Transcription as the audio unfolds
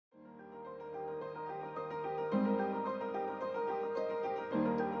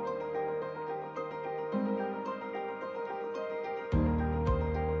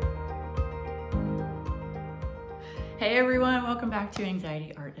Hey everyone, welcome back to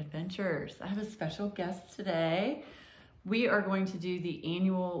Anxiety Art Adventures. I have a special guest today. We are going to do the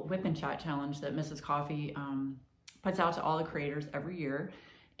annual WIP and Chat challenge that Mrs. Coffee puts out to all the creators every year.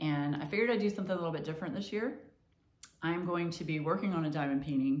 And I figured I'd do something a little bit different this year. I'm going to be working on a diamond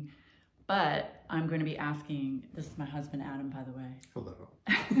painting, but I'm going to be asking, this is my husband Adam, by the way.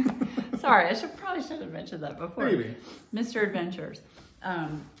 Hello. Sorry, I probably should have mentioned that before. Maybe. Mr. Adventures.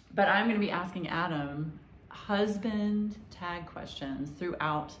 But I'm going to be asking Adam husband tag questions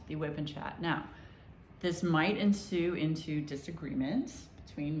throughout the WIP and Chat. Now, this might ensue into disagreements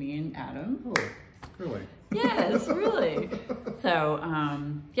between me and Adam. Oh, really? Yes, really. So,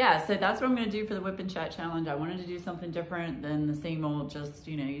 yeah, so that's what I'm going to do for the WIP and Chat challenge. I wanted to do something different than the same old, just,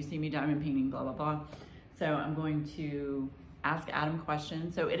 you know, you see me diamond painting, blah, blah, blah. So I'm going to ask Adam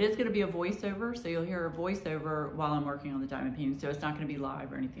questions. So it is going to be a voiceover. So you'll hear a voiceover while I'm working on the diamond painting. So it's not going to be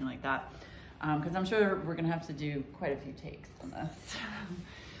live or anything like that. Because I'm sure we're going to have to do quite a few takes on this.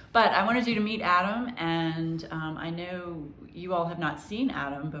 But I wanted you to meet Adam, and I know you all have not seen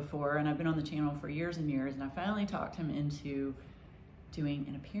Adam before, and I've been on the channel for years and years, and I finally talked him into doing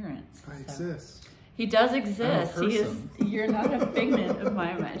an appearance. I exist. He does exist. I'm a He is. person. You're not a figment of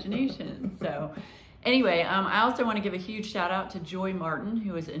my imagination. So anyway, I also want to give a huge shout out to Joy Martin,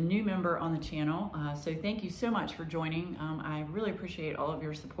 who is a new member on the channel. So thank you so much for joining. I really appreciate all of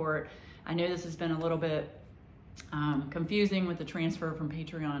your support. I know this has been a little bit confusing with the transfer from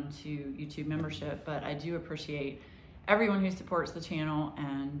Patreon to YouTube membership, but I do appreciate everyone who supports the channel,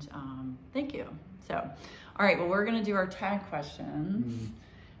 and thank you. So, all right, well, we're gonna do our tag questions.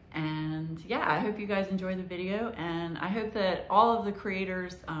 And yeah, I hope you guys enjoy the video, and I hope that all of the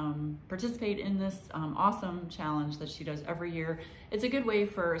creators participate in this awesome challenge that she does every year. It's a good way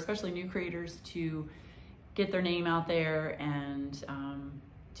for especially new creators to get their name out there and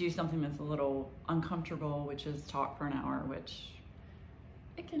do something that's a little uncomfortable, which is talk for an hour, which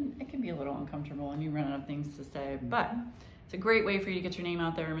it can be a little uncomfortable and you run out of things to say, but it's a great way for you to get your name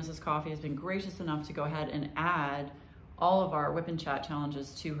out there. Mrs. Coffee has been gracious enough to go ahead and add all of our WIP and Chat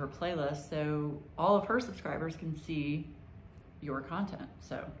challenges to her playlist, so all of her subscribers can see your content.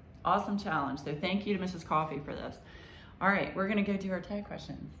 So awesome challenge. So thank you to Mrs. Coffee for this. All right, we're gonna go do our tag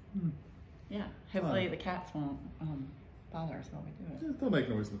questions. Yeah, hopefully the cats won't bother us while we do it. Yeah, they'll make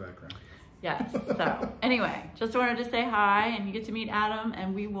noise in the background. Yes, so anyway, just wanted to say hi, and you get to meet Adam,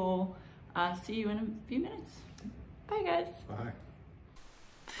 and we will see you in a few minutes. Bye guys. Bye.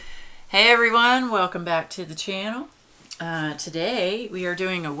 Hey everyone, welcome back to the channel. Today we are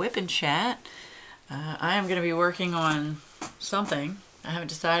doing a WIP and Chat. I am going to be working on something. I haven't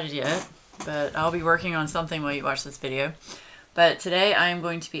decided yet, but I'll be working on something while you watch this video. But today I am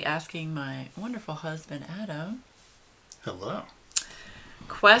going to be asking my wonderful husband Adam Hello.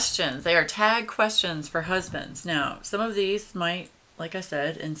 questions. They are tag questions for husbands. Now, some of these might, like I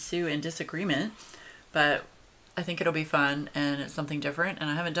said, ensue in disagreement, but I think it'll be fun and it's something different,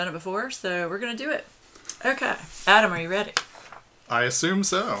 and I haven't done it before, so we're going to do it. Okay. Adam, are you ready? I assume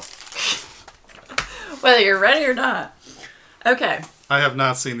so. Whether you're ready or not. Okay. I have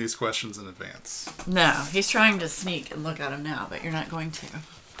not seen these questions in advance. No, he's trying to sneak and look at them now, but you're not going to.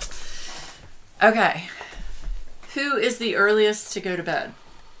 Okay. Who is the earliest to go to bed?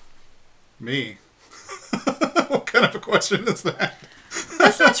 Me. What kind of a question is that?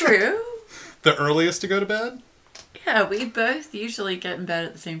 That's not true. The earliest to go to bed? Yeah, we both usually get in bed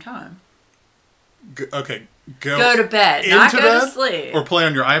at the same time. Okay, Go to bed, into not go bed, to sleep. or play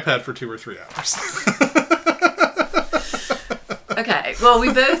on your iPad for 2 or 3 hours. Okay, well,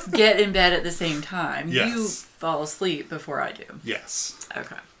 we both get in bed at the same time. Yes. You fall asleep before I do. Yes.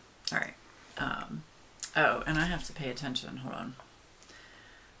 Okay. All right. Oh, and I have to pay attention. Hold on.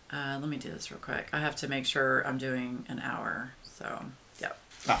 Let me do this real quick. I have to make sure I'm doing an hour. So, yep.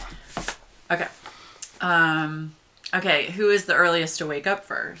 Okay. Okay, who is the earliest to wake up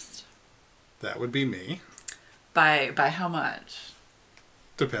first? That would be me. By how much?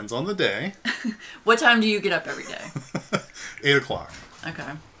 Depends on the day. What time do you get up every day? 8 o'clock. Okay.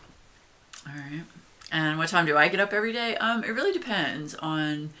 All right. And what time do I get up every day? It really depends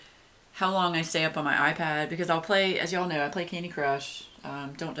on how long I stay up on my iPad, because I'll play, as y'all know, I play Candy Crush.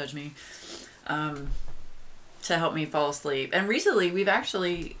 Don't judge me. To help me fall asleep. And recently we've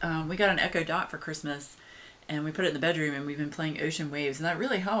actually, we got an Echo Dot for Christmas, and we put it in the bedroom, and we've been playing Ocean Waves, and that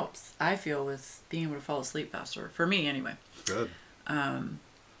really helps, I feel, with being able to fall asleep faster. For me, anyway. Good.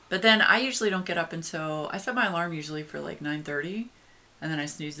 But then I usually don't get up until, I set my alarm usually for like 9:30, and then I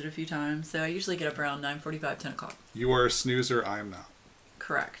snooze it a few times. So I usually get up around 9:45, 10 o'clock. You are a snoozer, I am not.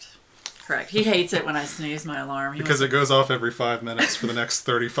 Correct. Correct. He hates it when I snooze my alarm. Because it goes off every 5 minutes for the next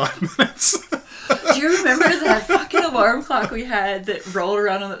 35 minutes. Do you remember that fucking alarm clock we had that rolled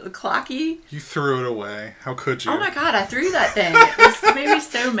around on the clocky? You threw it away. How could you? Oh my god, I threw that thing. It made me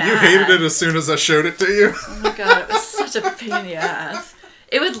so mad. You hated it as soon as I showed it to you. Oh my god, it was such a pain in the ass.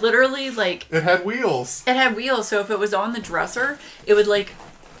 It would literally, like... It had wheels. It had wheels, so if it was on the dresser, it would, like,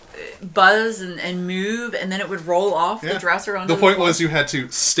 buzz and move, and then it would roll off the dresser onto the point was you had to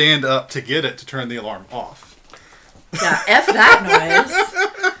stand up to get it to turn the alarm off. Yeah, F that noise.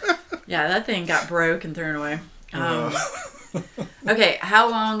 Yeah, that thing got broke and thrown away. Okay, how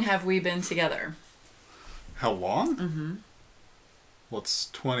long have we been together? How long? Mm-hmm. Well, it's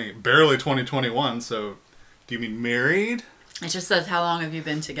barely 2021, so do you mean married? It just says, how long have you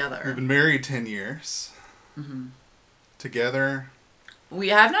been together? We've been married 10 years. Mm-hmm. Together. We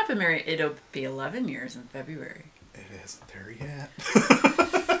have not been married. It'll be 11 years in February. It isn't there yet.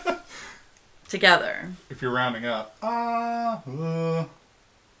 Together. If you're rounding up.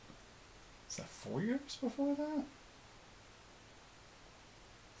 Is that 4 years before that?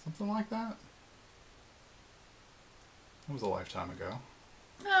 Something like that? That was a lifetime ago.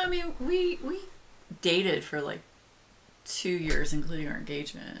 No, I mean, we dated for like 2 years, including our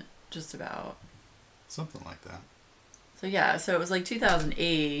engagement. Just about. Something like that. So yeah, so it was like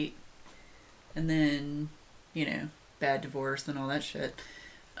 2008, and then, you know, bad divorce and all that shit.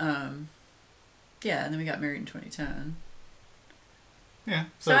 Yeah, and then we got married in 2010. Yeah.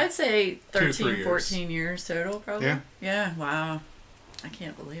 So I'd say 13, 2-3 14 years total, probably. Yeah. Yeah, wow. I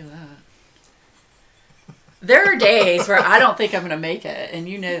can't believe that. There are days where I don't think I'm going to make it, and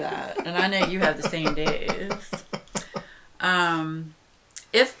you know that. And I know you have the same days.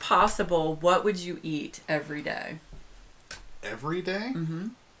 If possible, what would you eat every day? Every day? Mm-hmm.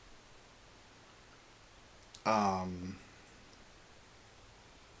 I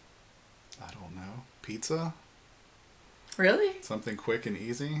don't know. Pizza? Really? Something quick and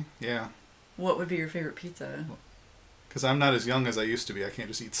easy? Yeah. What would be your favorite pizza? Because I'm not as young as I used to be. I can't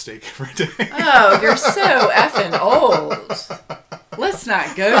just eat steak every day. Oh, you're so effing old. Let's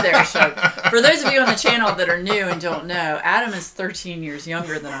not go there, Shug. For those of you on the channel that are new and don't know, Adam is 13 years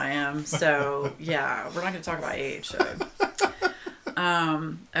younger than I am. So, yeah, we're not going to talk about age, Shug.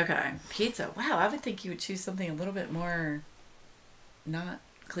 Okay. Pizza. Wow, I would think you would choose something a little bit more not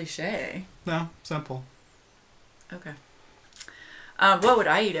cliche. No, simple. Okay. What would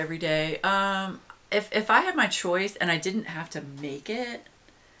I eat every day? If I had my choice and I didn't have to make it,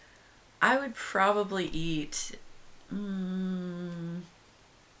 I would probably eat... I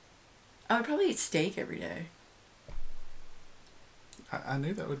would probably eat steak every day. I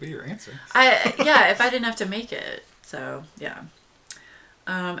knew that would be your answer. Yeah, if I didn't have to make it. So, yeah.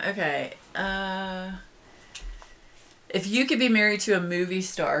 Okay. If you could be married to a movie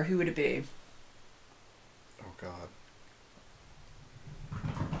star, who would it be? Oh, God.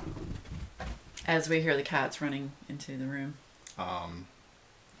 As we hear the cats running into the room.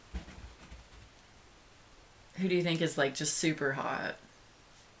 Who do you think is, like, just super hot?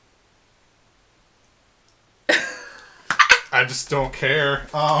 I just don't care.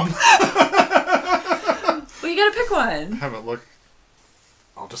 Well, you gotta pick one. I haven't looked.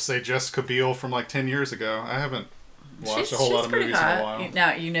 I'll just say Jessica Biel from like 10 years ago. I haven't watched a whole lot of movies hot. in a while.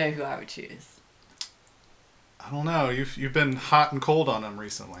 Now you know who I would choose. I don't know. You've been hot and cold on him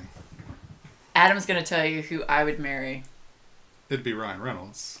recently. Adam's gonna tell you who I would marry. It'd be Ryan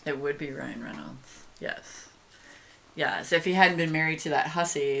Reynolds. It would be Ryan Reynolds. Yes. Yes. If he hadn't been married to that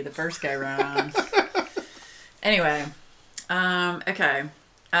hussy the first go round. Anyway. Okay.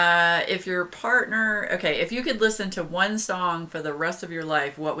 If your partner... Okay, if you could listen to one song for the rest of your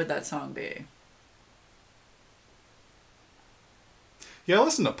life, what would that song be? Yeah, I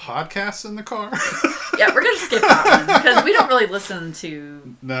listen to podcasts in the car. Yeah, we're going to skip that one because we don't really listen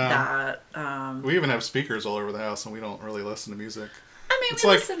to that. We even have speakers all over the house and we don't really listen to music. I mean, it's we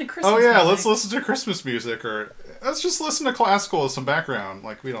like, listen to Christmas music. Let's listen to Christmas music, or let's just listen to classical as some background.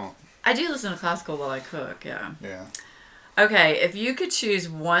 Like, we don't... I do listen to classical while I cook, yeah. Yeah. Okay, if you could choose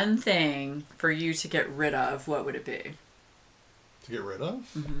one thing for you to get rid of, what would it be? To get rid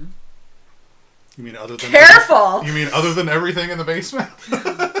of? Mm-hmm. You mean other than... Careful! You mean other than everything in the basement?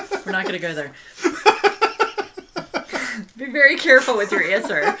 We're not going to go there. Be very careful with your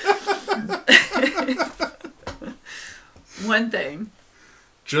answer. One thing.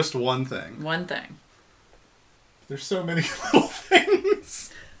 Just one thing. One thing. There's so many little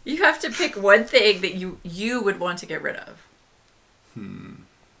things. You have to pick one thing that you would want to get rid of.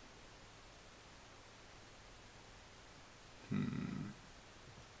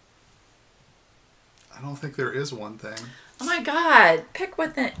 I don't think there is one thing. Oh my God! Pick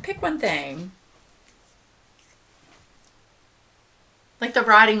one thing. Like the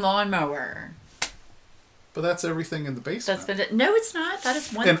riding lawnmower. But that's everything in the basement. No, it's not. That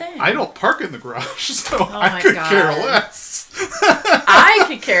is one thing. I don't park in the garage, so I could care less. I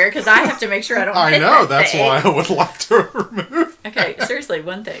could care because I have to make sure I don't hit know, that that's thing. why I would like to remove. Okay, seriously,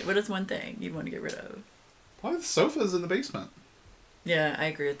 one thing. What is one thing you'd want to get rid of? Why the sofa's in the basement? Yeah, I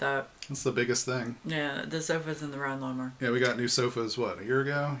agree with that. That's the biggest thing. Yeah, the sofa's in the round lawnmower. Yeah, we got new sofas, what, a year and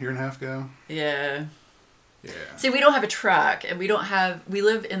a half ago? Yeah. Yeah. See, we don't have a truck, and we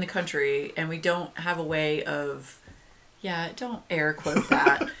live in the country, and we don't have a way of, don't air quote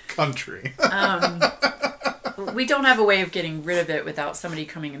that. Country. We don't have a way of getting rid of it without somebody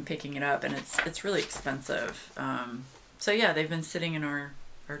coming and picking it up, and it's really expensive. So yeah, they've been sitting in our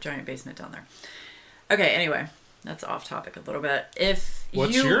giant basement down there. Okay, anyway, that's off topic a little bit.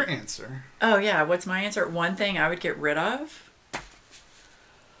 What's your answer? Oh yeah, what's my answer? One thing I would get rid of?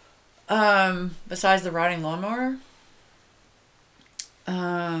 Besides the rotting lawnmower?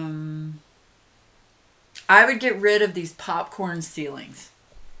 I would get rid of these popcorn ceilings.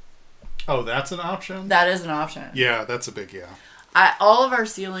 Oh, that's an option? That is an option. Yeah, that's a big all of our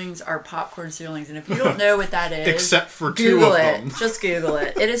ceilings are popcorn ceilings, and if you don't know what that is, except for Google two of it. them. Just Google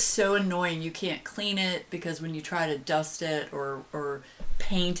it. It is so annoying. You can't clean it because when you try to dust it or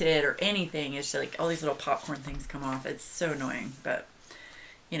paint it or anything, it's like all these little popcorn things come off. It's so annoying, but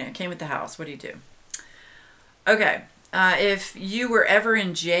it came with the house. What do you do? Okay, if you were ever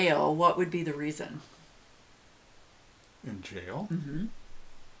in jail, what would be the reason? In jail? Mm-hmm.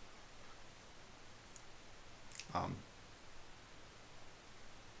 I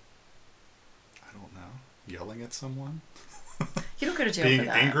don't know. Yelling at someone? You don't go to jail Being for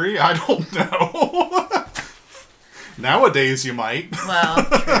that. angry? I don't know. Nowadays you might. Well,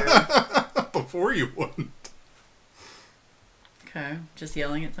 true. Before you wouldn't. Okay, just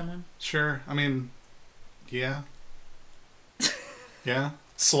yelling at someone? Sure. I mean, yeah. Yeah.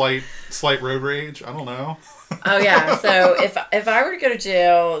 Slight road rage. I don't know. Oh yeah. So if I were to go to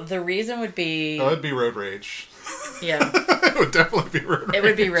jail, the reason would be it'd be road rage. Yeah. It would definitely be road rage. It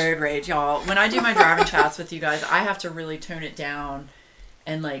would be road rage, y'all. When I do my driving chats with you guys, I have to really tone it down,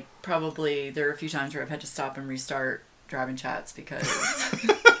 and probably there are a few times where I've had to stop and restart driving chats because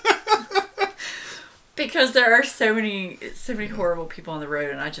there are so many horrible people on the road,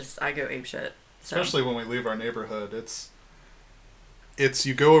 and I go apeshit. So. Especially when we leave our neighborhood, it's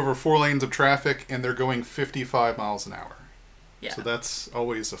you go over 4 lanes of traffic and they're going 55 miles an hour. Yeah. So that's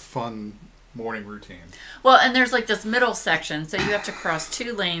always a fun morning routine. Well, and there's this middle section, so you have to cross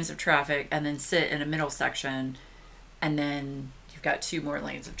 2 lanes of traffic and then sit in a middle section, and then you've got 2 more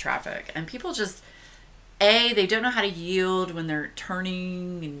lanes of traffic. And people just, they don't know how to yield when they're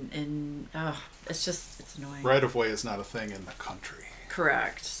turning, and it's annoying. Right of way is not a thing in the country.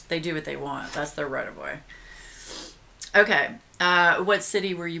 Correct. They do what they want. That's their right of way. Okay. What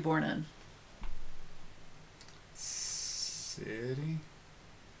city were you born in? City?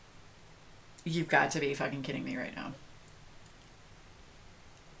 You've got to be fucking kidding me right now.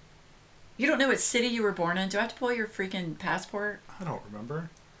 You don't know what city you were born in? Do I have to pull your freaking passport? I don't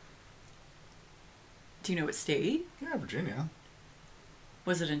remember. Do you know what state? Yeah, Virginia.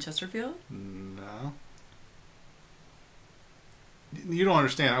 Was it in Chesterfield? No. You don't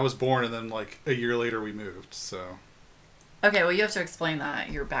understand. I was born and then a year later we moved, so. Okay, well you have to explain that,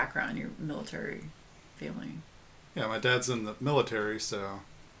 your background, your military feeling. Yeah, my dad's in the military, so.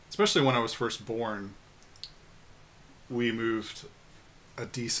 Especially when I was first born, we moved a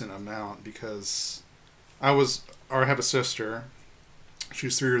decent amount because I have a sister.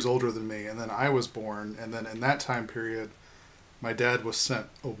 She's 3 years older than me, and then I was born, and then in that time period, my dad was sent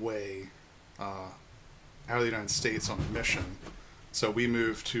away out of the United States on a mission. So we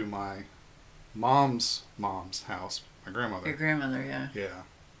moved to my mom's house, my grandmother. Your grandmother, yeah. Yeah.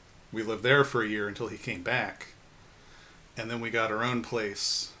 We lived there for a year until he came back. And then we got our own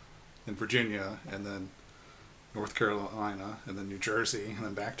place in Virginia, and then North Carolina, and then New Jersey, and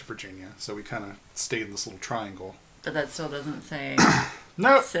then back to Virginia. So we kind of stayed in this little triangle. But that still doesn't say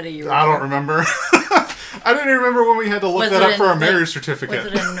no, city you were I born. don't remember. I didn't even remember when we had to look that up for our marriage certificate.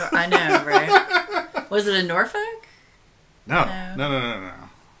 Was it in, I know, right? Was it in Norfolk? No.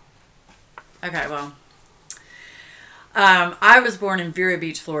 Okay, well. I was born in Vero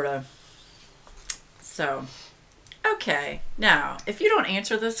Beach, Florida. So, okay. Now, if you don't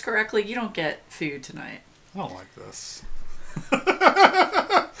answer this correctly, you don't get food tonight. I don't like this.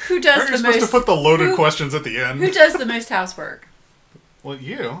 Who does Aren't the you supposed most? to put the loaded questions at the end? Who does the most housework? Well,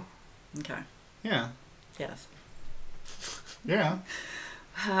 you. Okay. Yeah. Yes. Yeah.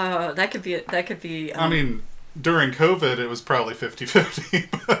 Oh, that could be. I mean, during COVID, it was probably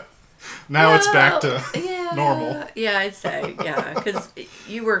 50-50. But Now it's back to normal. Yeah, I'd say, yeah. Because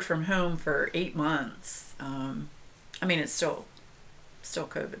you worked from home for 8 months. I mean, it's still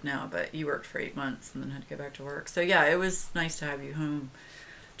COVID now, but you worked for 8 months and then had to go back to work. So, yeah, it was nice to have you home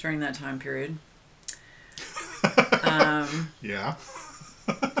during that time period. Yeah.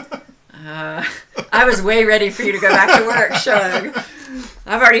 I was way ready for you to go back to work, Shug.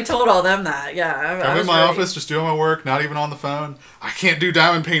 I've already told all them that. Yeah, I'm in my office just doing my work, not even on the phone. I can't do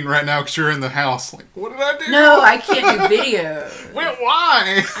diamond painting right now because you're in the house. Like, what did I do? No, I can't do videos. Wait,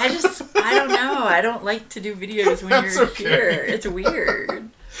 why? I don't know. I don't like to do videos when you're here. It's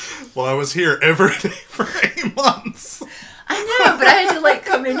weird. Well, I was here every day for 8 months. I know, but I had to like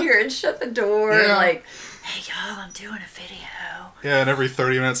come in here and shut the door and like, hey y'all, I'm doing a video. Yeah, and every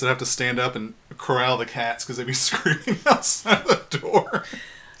 30 minutes I'd have to stand up and corral the cats because they'd be screaming outside the door.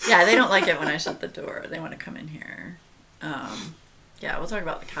 Yeah, they don't like it when I shut the door. They want to come in here. Yeah, we'll talk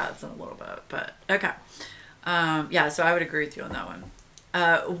about the cats in a little bit, but okay. Yeah, so I would agree with you on that one.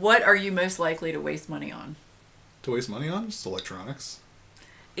 What are you most likely to waste money on? To waste money on? Just electronics.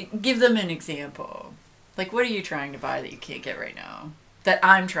 Give them an example. Like, what are you trying to buy that you can't get right now? That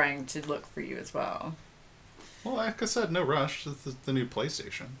I'm trying to look for you as well. Well, like I said, no rush. It's the new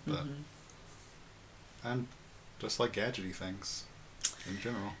PlayStation. But I'm just like gadgety things in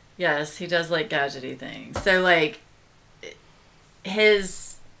general. Yes, he does like gadgety things. So, like,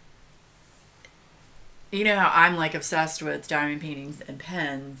 his... You know how I'm, like, obsessed with diamond paintings and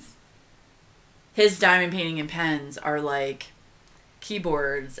pens? His diamond painting and pens are, like,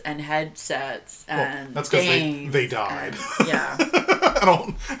 keyboards and headsets and that's because they died. And, yeah. I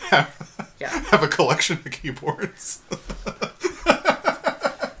don't have a collection of keyboards.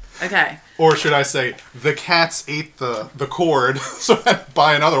 Okay. Or should I say, the cats ate the cord, so I had to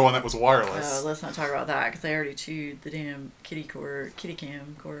buy another one that was wireless. Oh, let's not talk about that, because they already chewed the damn kitty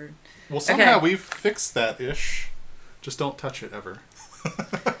cam cord. Well, somehow we've fixed that-ish. Just don't touch it ever.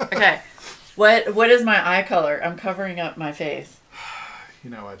 Okay. What is my eye color? I'm covering up my face. You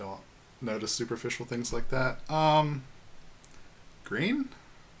know I don't notice superficial things like that. Green?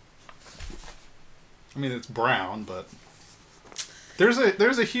 I mean, it's brown, but there's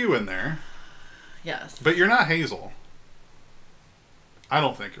a hue in there. Yes. But you're not hazel. I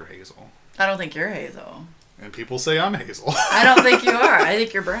don't think you're hazel. I don't think you're hazel. And people say I'm hazel. I don't think you are. I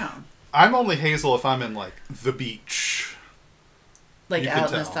think you're brown. I'm only hazel if I'm in, like, the beach. Like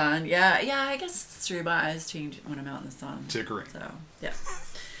out in the sun. Yeah, I guess it's true. My eyes change when I'm out in the sun. To green. So, yeah.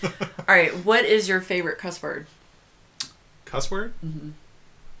 All right. What is your favorite cuss word? Cuss word? Mm-hmm.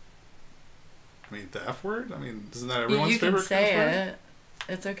 I mean, the F word? I mean, isn't that everyone's favorite cuss word? You can say it.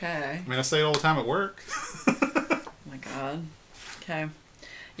 It's okay. I mean, I say it all the time at work. Oh my God. Okay.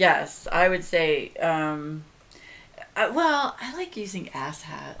 Yes, I would say, well, I like using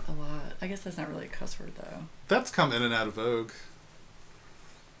asshat a lot. I guess that's not really a cuss word, though. That's come in and out of vogue.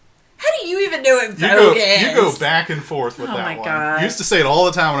 How do you even know what vogue is? You go back and forth with that one. Oh my God. You used to say it all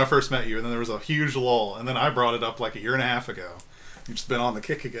the time when I first met you, and then there was a huge lull, and then I brought it up like 1.5 years ago. You've just been on the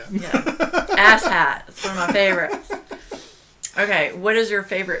kick again. Yeah. Asshat. It's one of my favorites. Okay, what is your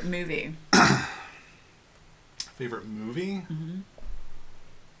favorite movie? Favorite movie? Mm-hmm.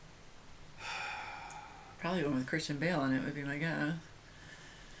 Probably one with Christian Bale in it would be my guess.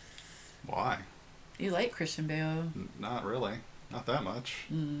 Why? You like Christian Bale? Not really. Not that much.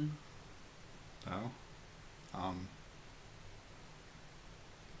 Mm. No.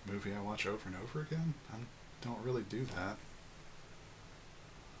 Movie I watch over and over again? I don't really do that.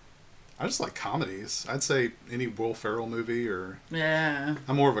 I just like comedies. I'd say any Will Ferrell movie or... Yeah.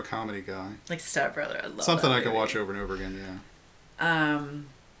 I'm more of a comedy guy. Like Step Brother. I love something that I can movie. watch over and over again, yeah.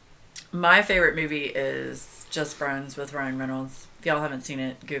 My favorite movie is Just Friends with Ryan Reynolds. If y'all haven't seen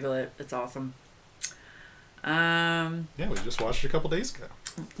it, Google it. It's awesome. Yeah, we just watched it a couple days ago.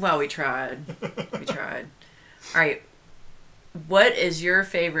 Well, we tried. We tried. All right. What is your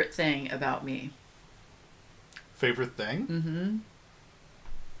favorite thing about me? Favorite thing? Mm-hmm.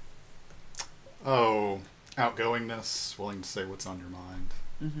 Oh, outgoingness, willing to say what's on your mind.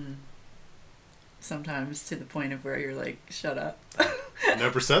 Mm-hmm. Sometimes to the point of where you're like, shut up.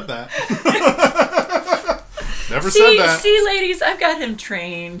 Never said that. Never said that. See, ladies, I've got him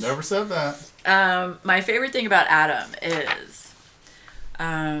trained. Never said that. My favorite thing about Adam is,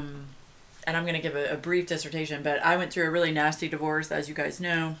 and I'm going to give a brief dissertation, but I went through a really nasty divorce, as you guys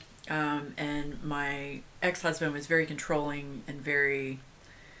know, and my ex-husband was very controlling and very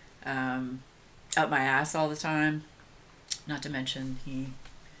up my ass all the time. Not to mention he,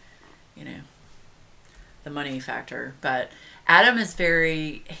 the money factor. But Adam is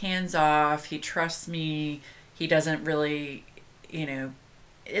very hands-off. He trusts me. He doesn't really,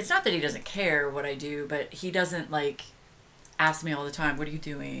 it's not that he doesn't care what I do, but he doesn't like ask me all the time, what are you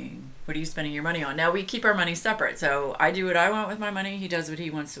doing? What are you spending your money on? Now we keep our money separate. So I do what I want with my money. He does what he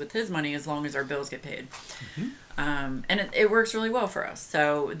wants with his money as long as our bills get paid. And it works really well for us.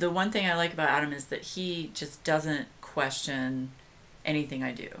 So the one thing I like about Adam is that he just doesn't question anything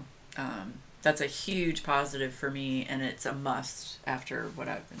I do. That's a huge positive for me, and it's a must after what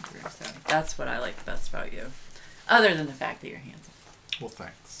I've been through. So that's what I like the best about you, other than the fact that you're handsome. Well,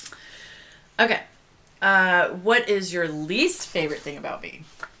 thanks. Okay. What is your least favorite thing about me?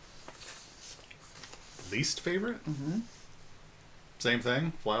 Least favorite? Same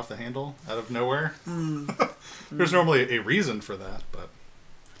thing. Fly off the handle out of nowhere. There's normally a reason for that, but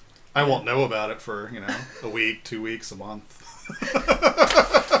I won't know about it for, a week, 2 weeks, a month.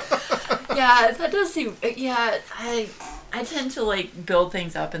 Yeah, that does seem... Yeah, I tend to, like, build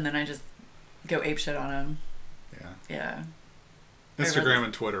things up and then I just go apeshit on them. Yeah. Instagram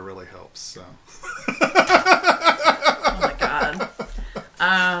and Twitter really helps, so... Oh my god.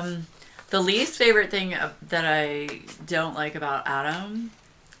 The least favorite thing that I don't like about Adam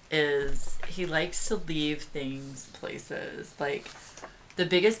is he likes to leave things places. Like, the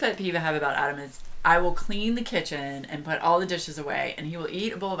biggest pet peeve I have about Adam is I will clean the kitchen and put all the dishes away, and he will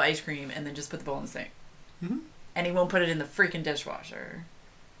eat a bowl of ice cream and then just put the bowl in the sink. And he won't put it in the freaking dishwasher.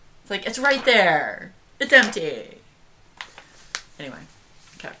 It's like, it's right there. It's empty. Anyway.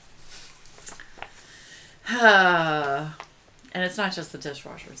 Okay. And it's not just the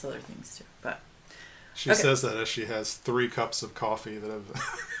dishwasher, it's other things too. But she says that as she has 3 cups of coffee that have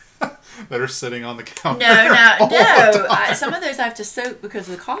that are sitting on the counter. No. Some of those I have to soak because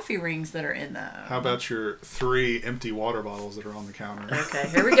of the coffee rings that are in them. How about your 3 empty water bottles that are on the counter? Okay,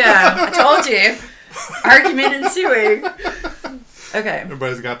 here we go. I told you. Argument ensuing. Okay.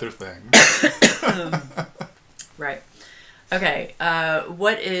 Everybody's got their thing. Right. Okay.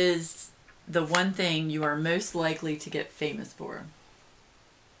 What is the one thing you are most likely to get famous for?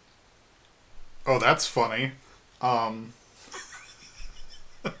 Oh, that's funny.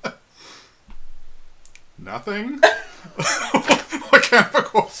 Nothing? What kind of a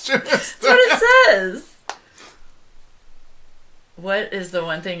question is that? That's what it says. What is the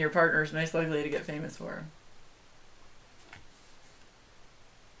one thing your partner is most likely to get famous for?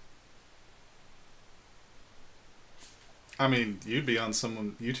 I mean, you'd be on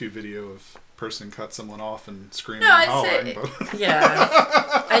some YouTube video of person cut someone off and screaming No, and hollering.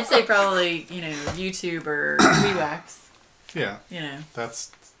 Yeah. I'd say probably, YouTube or WeWax. Yeah.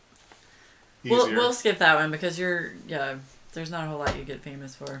 That's easier. We'll skip that one because there's not a whole lot you get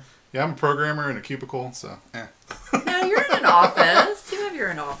famous for. Yeah, I'm a programmer in a cubicle, so No, you're in an office. You have your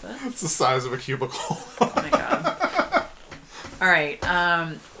own office. It's the size of a cubicle. Oh my god. All right.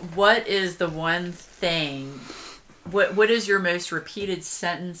 What is the one thing... What is your most repeated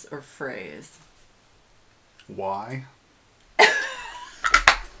sentence or phrase? Why?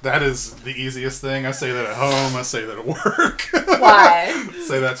 That is the easiest thing. I say that at home. I say that at work. Why?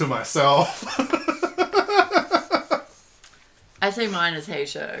 Say that to myself. I say mine is hey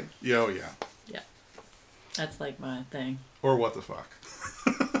shug. Oh yeah. Yeah. That's like my thing. Or what the fuck.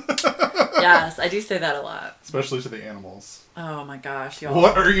 Yes, I do say that a lot. Especially to the animals. Oh my gosh, y'all.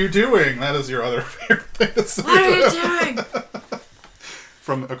 What are you doing? That is your other favorite thing to say. What are you doing?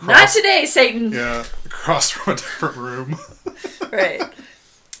 From across. Not today, Satan. Yeah, across from a different room. Right.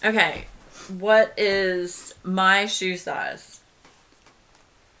 Okay. What is my shoe size?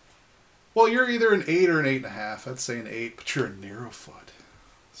 Well, you're either an 8 or an 8.5. I'd say an 8, but you're a narrow foot.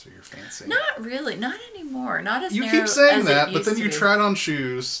 So you're fancy. Not really. Not anymore. Not as you narrow keep saying as that, it but then used you to be. tried on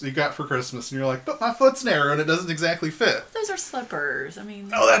shoes you got for Christmas, and you're like, but my foot's narrow and it doesn't exactly fit. Those are slippers. I mean...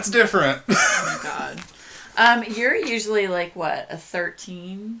 Oh, that's different. Oh, my God. You're usually like, what, a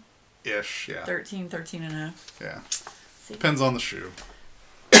 13? Ish, yeah. 13 and a half. Yeah. See? Depends on the shoe.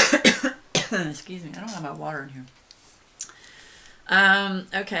 Excuse me. I don't have my water in here.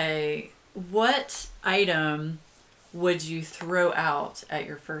 Okay. What item would you throw out at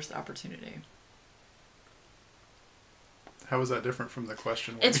your first opportunity? How is that different from the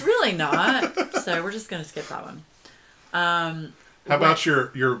question? It's really not. So we're just going to skip that one. How about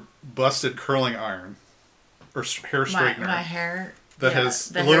your busted curling iron or hair straightener? My hair that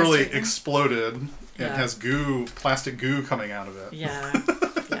has literally exploded and has plastic goo coming out of it. Yeah.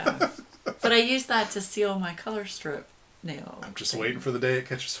 But I use that to seal my color strip nail. I'm just waiting for the day it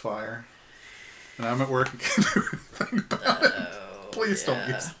catches fire. And I'm at work and can't do anything about it. Please don't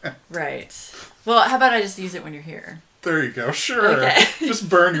use that. Right. Well, how about I just use it when you're here? There you go. Sure. Okay. Just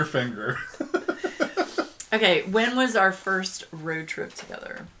burn your finger. Okay. When was our first road trip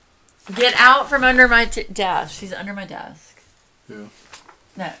together? Get out from under my desk. She's under my desk. Who?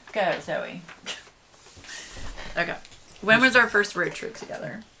 No, go, Zoe. Okay. When was our first road trip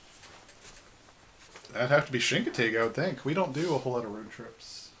together? That'd have to be Chincoteague, I would think. We don't do a whole lot of road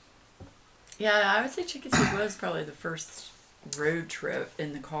trips. Yeah, I would say Chincoteague was probably the first road trip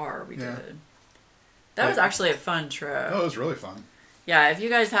in the car we did. That was actually a fun trip. Oh, it was really fun. Yeah, if you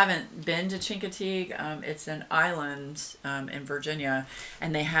guys haven't been to Chincoteague, it's an island in Virginia,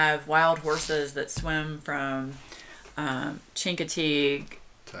 and they have wild horses that swim from Chincoteague,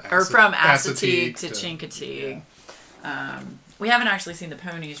 or from Assateague to Chincoteague. Yeah. We haven't actually seen the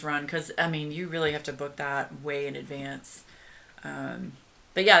ponies run because, I mean, you really have to book that way in advance.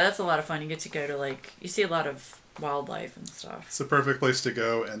 But yeah, that's a lot of fun. You get to go to, like, you see a lot of wildlife and stuff. It's the perfect place to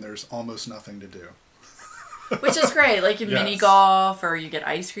go, and there's almost nothing to do. Which is great. Like, you mini golf, or you get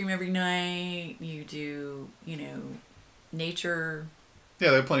ice cream every night. You do, you know, nature.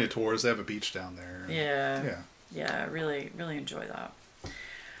 Yeah, they have plenty of tours. They have a beach down there. Yeah, really, really enjoy that.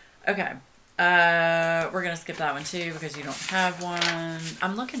 Okay. We're going to skip that one, too, because you don't have one.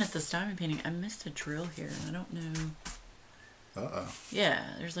 I'm looking at this diamond painting. I missed a drill here. I don't know. Uh-oh. Yeah,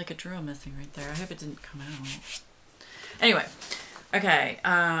 there's like a drill missing right there. I hope it didn't come out. Anyway. Okay.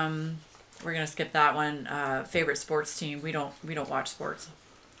 We're gonna skip that one. Favorite sports team. We don't watch sports,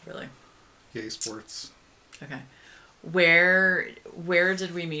 really. Yay, sports. Okay. Where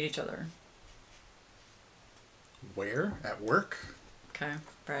did we meet each other? Where? At work? Okay,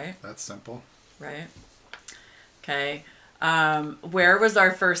 right. That's simple. Right. Okay. Where was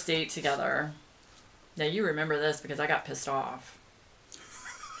our first date together? Now you remember this because I got pissed off.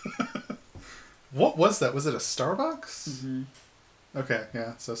 What was that? Was it a Starbucks? Mm-hmm. Okay,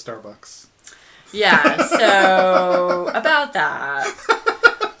 yeah, so Starbucks. Yeah, so about that.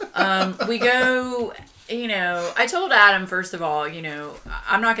 We go, you know, I told Adam, first of all, you know,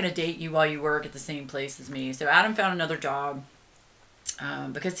 I'm not going to date you while you work at the same place as me. So Adam found another job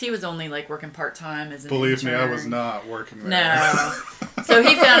because he was only like working part-time as an Believe me, intern. I was not working there. No. So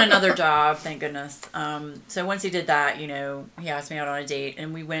he found another job, thank goodness. So once he did that, you know, he asked me out on a date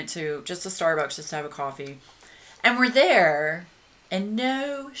and we went to just a Starbucks just to have a coffee. And we're there and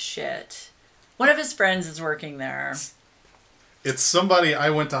no shit, one of his friends is working there. It's somebody I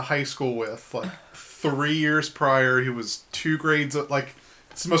went to high school with, like 3 years prior. He was 2 grades, like,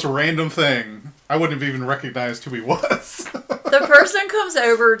 it's the most random thing. I wouldn't have even recognized who he was. The person comes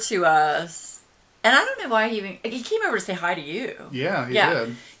over to us, and I don't know why he came over to say hi to you. Yeah, he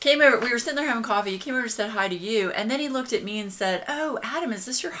did. Came over, we were sitting there having coffee, he came over to say hi to you, and then he looked at me and said, "Oh, Adam, is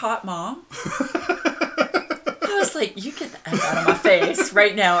this your hot mom?" I was like, you get the F out of my face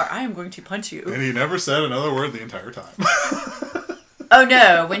right now or I am going to punch you. And he never said another word the entire time. Oh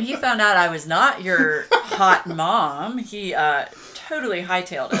no, when he found out I was not your hot mom, he totally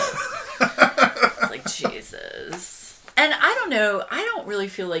hightailed it. It's like, Jesus. And I don't know, I don't really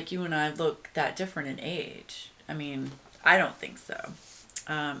feel like you and I look that different in age. I mean, I don't think so.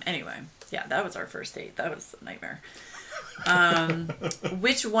 Anyway, yeah, that was our first date. That was a nightmare.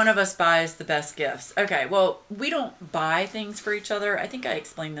 Which one of us buys the best gifts? Okay, well, we don't buy things for each other. I think I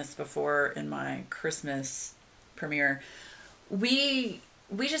explained this before in my Christmas premiere. We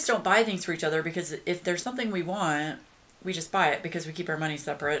just don't buy things for each other because if there's something we want, we just buy it because we keep our money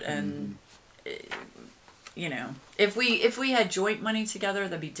separate. And you know, if we had joint money together,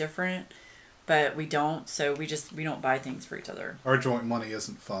 that'd be different. But we don't, so we don't buy things for each other. Our joint money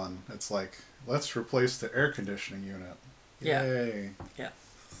isn't fun. It's like, let's replace the air conditioning unit. Yay. Yeah.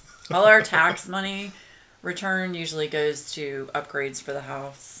 All our tax money return usually goes to upgrades for the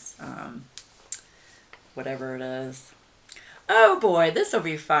house. Whatever it is. Oh boy, this will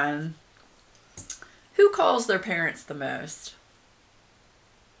be fun. Who calls their parents the most?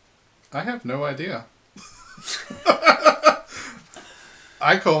 I have no idea.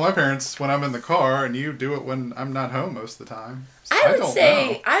 I call my parents when I'm in the car, and you do it when I'm not home most of the time. So I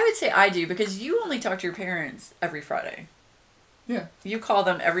would say I do because you only talk to your parents every Friday. Yeah. You call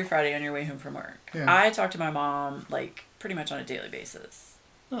them every Friday on your way home from work. Yeah. I talk to my mom like pretty much on a daily basis.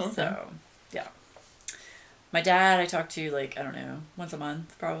 Oh, okay. So, yeah. My dad I talk to like, I don't know, once a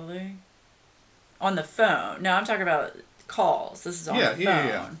month probably. On the phone. No, I'm talking about calls. This is on the phone.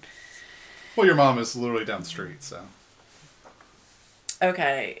 Yeah. Well, your mom is literally down the street, so.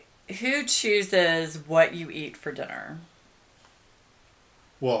 Okay. Who chooses what you eat for dinner?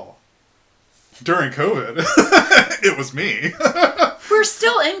 Well, during COVID, it was me. We're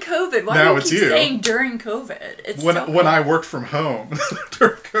still in COVID. Why do you keep saying during COVID? It's when I worked from home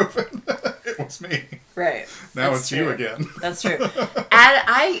during COVID, it was me. Right. Now it's you again. That's true.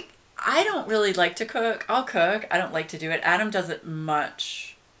 I don't really like to cook. I'll cook. I don't like to do it. Adam does it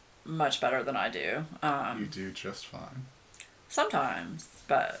much better than I do. You do just fine. Sometimes,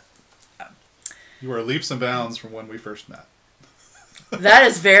 but You are leaps and bounds from when we first met. that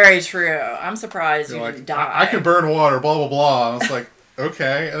is very true. I'm surprised You're you like, didn't die. I can burn water, blah, blah, blah. And I was like,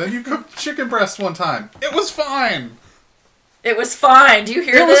 okay. And then you cooked chicken breast one time. It was fine. It was fine. Do you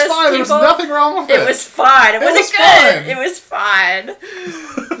hear this? It was fine. People? There was nothing wrong with it. It was fine. It wasn't fine. good. It was fine.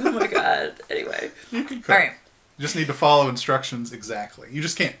 Oh my god. Anyway. You can cook. All right. You just need to follow instructions exactly. You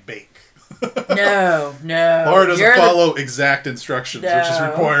just can't bake. No. Laura doesn't follow exact instructions, which is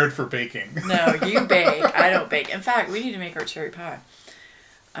required for baking. No, you bake. I don't bake. In fact, we need to make our cherry pie.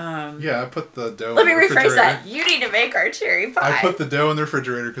 Yeah, I put the dough Let in me the rephrase refrigerator. that. You need to make our cherry pie. I put the dough in the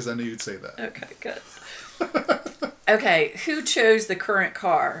refrigerator because I knew you'd say that. Okay, good. Okay, who chose the current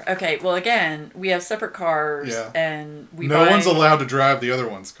car? Okay, well, again, we have separate cars, and no one's allowed to drive the other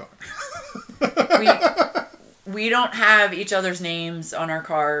one's car. We don't have each other's names on our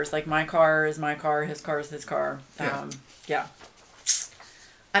cars. Like, my car is my car, his car is his car. Yeah.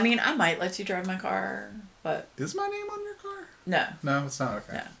 I mean, I might let you drive my car, but... Is my name on your car? No. No, it's not.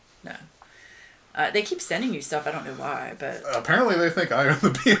 Okay. No. They keep sending you stuff. I don't know why, but... Apparently they think I own the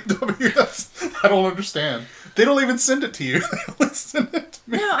BMW. I don't understand. They don't even send it to you. They only send it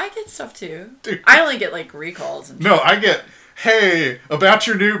to me. No, I get stuff too. Dude. I only get, like, recalls and No, I get... Hey, about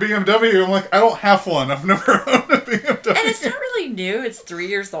your new BMW. I'm like, I don't have one. I've never owned a BMW. And it's not really new. It's 3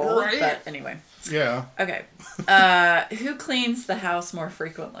 years old. Right? But anyway. Yeah. Okay. Who cleans the house more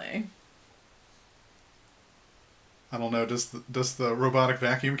frequently? I don't know. Does the robotic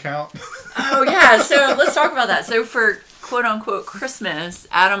vacuum count? Oh, yeah. So let's talk about that. So for quote-unquote Christmas,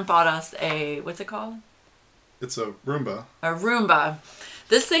 Adam bought us what's it called? It's a Roomba. A Roomba.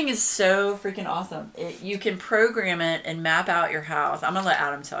 This thing is so freaking awesome. You can program it and map out your house. I'm going to let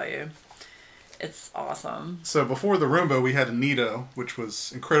Adam tell you. It's awesome. So before the Roomba, we had a Nito, which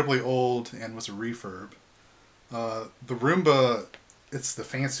was incredibly old and was a refurb. The Roomba, it's the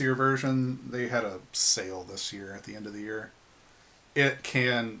fancier version. They had a sale this year at the end of the year. It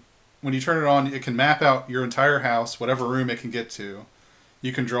can, when you turn it on, it can map out your entire house, whatever room it can get to.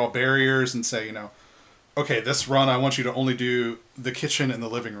 You can draw barriers and say, okay, this run I want you to only do the kitchen and the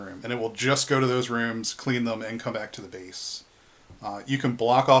living room. And it will just go to those rooms, clean them, and come back to the base. You can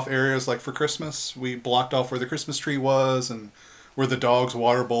block off areas like for Christmas. We blocked off where the Christmas tree was and where the dog's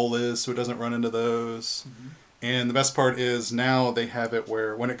water bowl is so it doesn't run into those. Mm-hmm. And the best part is now they have it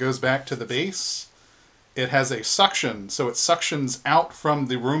where when it goes back to the base, it has a suction. So it suctions out from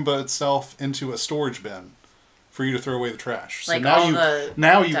the Roomba itself into a storage bin for you to throw away the trash. So like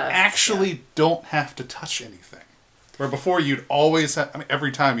now you actually don't have to touch anything. Where before you'd always have,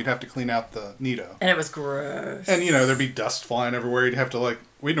 every time you'd have to clean out the Nito. And it was gross. And there'd be dust flying everywhere. You'd have to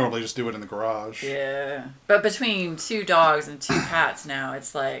we'd normally just do it in the garage. Yeah. But between 2 dogs and 2 cats now,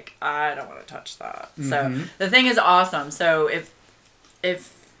 it's like, I don't want to touch that. Mm-hmm. So the thing is awesome. So if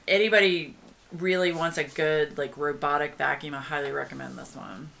anybody really wants a good robotic vacuum, I highly recommend this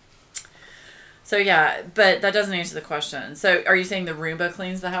one. So yeah, but that doesn't answer the question. So are you saying the Roomba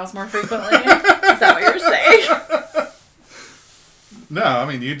cleans the house more frequently? Is that what you're saying? No,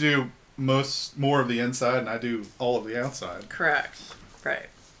 you do more of the inside and I do all of the outside. Correct. Right.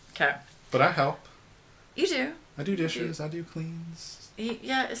 Okay. But I help. You do. I do dishes. I do cleans.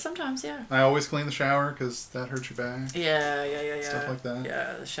 Yeah, sometimes, yeah. I always clean the shower because that hurts your back. Yeah. Stuff like that.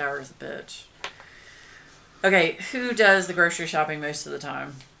 Yeah, the shower's a bitch. Okay, who does the grocery shopping most of the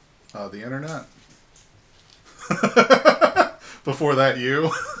time? The internet. Before that,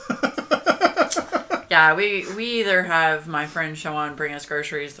 you. Yeah, we either have my friend Sean bring us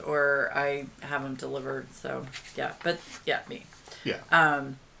groceries or I have them delivered. So, yeah. But, yeah, me. Yeah.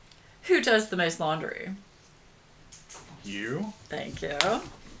 Who does the most laundry? You. Thank you.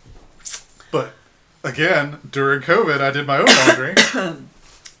 But, again, during COVID, I did my own laundry.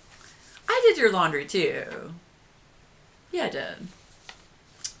 I did your laundry, too. Yeah, I did.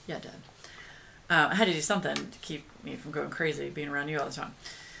 I had to do something to keep me from going crazy being around you all the time.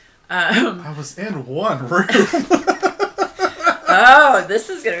 I was in one room. Oh, this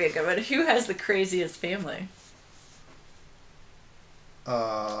is going to be a good one. Who has the craziest family?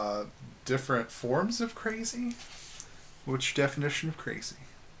 Different forms of crazy? Which definition of crazy?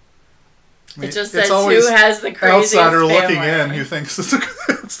 It just says who has the craziest outsider family. Looking in who thinks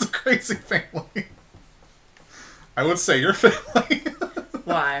it's the crazy family. I would say your family.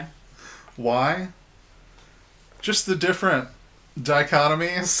 Why? Why? Just the different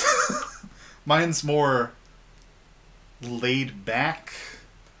dichotomies. Mine's more laid back.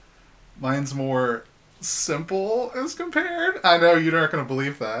 Mine's more simple as compared. I know you're not going to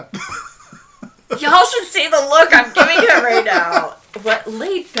believe that. Y'all should see the look I'm giving him right now. What?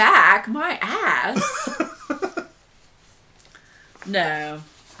 Laid back? My ass. No,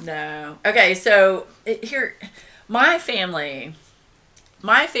 no. Okay, so here, my family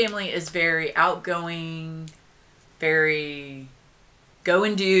is very outgoing, very go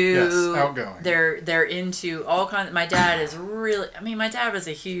and do. Yes, outgoing. They're into all kinds. My dad is really. I mean, my dad was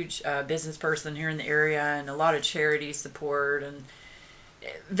a huge business person here in the area, and a lot of charity support, and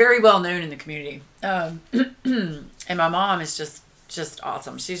very well known in the community. And my mom is just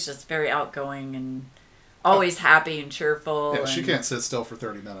awesome. She's just very outgoing and always happy and cheerful. Yeah, she can't sit still for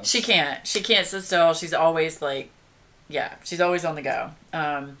 30 minutes. She can't sit still. She's always like, yeah, she's always on the go.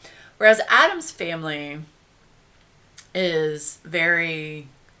 Whereas Adam's family is very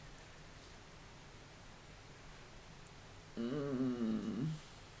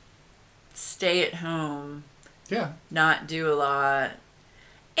stay at home. Yeah. Not do a lot.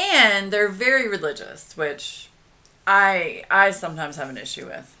 And they're very religious, which I sometimes have an issue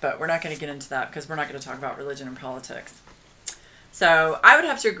with, but we're not going to get into that because we're not going to talk about religion and politics. So I would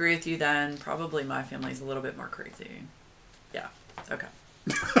have to agree with you then. Probably my family's a little bit more crazy. Yeah. Okay.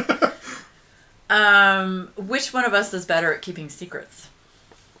 Which one of us is better at keeping secrets?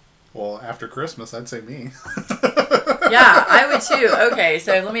 Well, after Christmas, I'd say me. Yeah, I would too. Okay,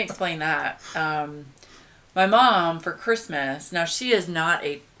 so let me explain that. My mom, for Christmas, now she is not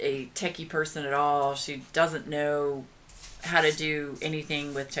a techie person at all. She doesn't know how to do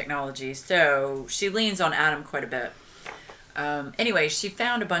anything with technology, so she leans on Adam quite a bit. Anyway, she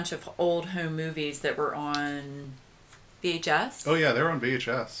found a bunch of old home movies that were on VHS. Oh, yeah, they were on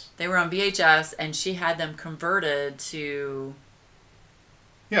VHS. They were on VHS, and she had them converted to...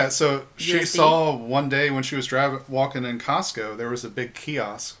 Yeah, so she USB? saw one day when she was walking in Costco, there was a big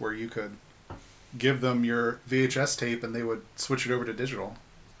kiosk where you could give them your VHS tape and they would switch it over to digital.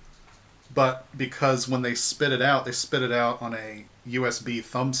 But because when they spit it out on a USB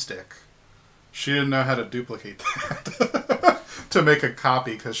thumbstick. She didn't know how to duplicate that to make a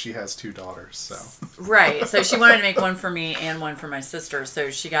copy because she has 2 daughters. So right, so she wanted to make one for me and one for my sister.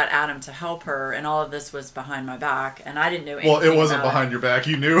 So she got Adam to help her, and all of this was behind my back, and I didn't know anything. Well, it wasn't about behind your back.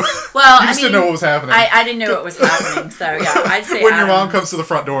 You knew. Well, you just didn't know what was happening. I didn't know what was happening. So yeah, I'd say when your mom comes to the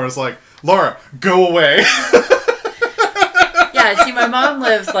front door and is like, "Laura, go away." Yeah, see, my mom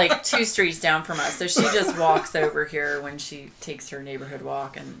lives like 2 streets down from us, so she just walks over here when she takes her neighborhood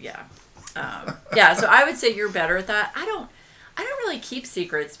walk, and yeah. Yeah, so I would say you're better at that. I don't really keep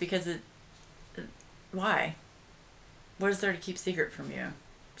secrets because why? What is there to keep secret from you?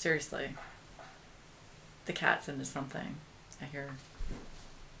 Seriously. The cat's into something, I hear.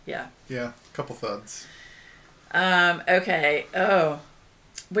 Yeah. Yeah, a couple thuds. Okay. Oh,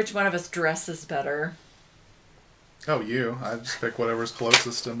 which one of us dresses better? Oh, you. I just pick whatever's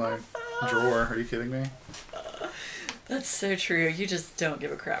closest in my drawer. Are you kidding me? That's so true. You just don't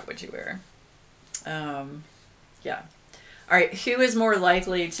give a crap what you wear. Yeah. All right. Who is more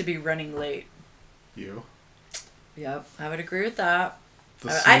likely to be running late? You. Yep. I would agree with that.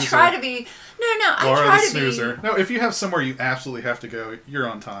 The I try to be... No. Laura, I try the to snoozer. be... No, if you have somewhere you absolutely have to go, you're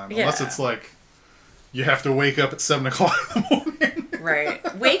on time. Yeah. Unless it's like you have to wake up at 7 o'clock in the morning.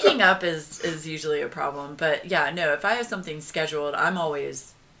 Right. Waking up is usually a problem. But yeah, no, if I have something scheduled, I'm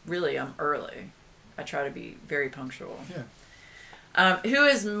early. I try to be very punctual. Yeah. Who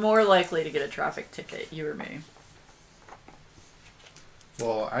is more likely to get a traffic ticket, you or me?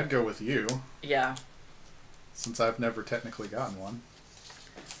 Well, I'd go with you. Yeah. Since I've never technically gotten one.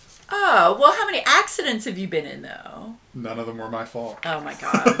 Oh, well, how many accidents have you been in, though? None of them were my fault. Oh, my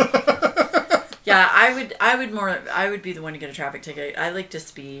God. Yeah, I would be the one to get a traffic ticket. I like to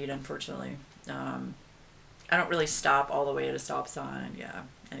speed, unfortunately. I don't really stop all the way at a stop sign. Yeah.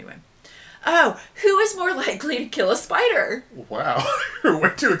 Anyway. Oh, who is more likely to kill a spider? Wow. You're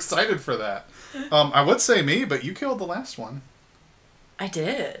way too excited for that. I would say me, but you killed the last one. I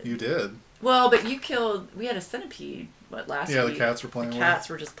did. You did. Well, but we had a centipede, last week? Yeah, the cats were playing with it. The cats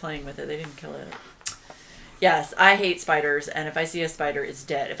were just playing with it. They didn't kill it. Yes, I hate spiders, and if I see a spider, it's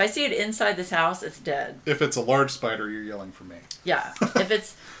dead. If I see it inside this house, it's dead. If it's a large spider, you're yelling for me. Yeah. If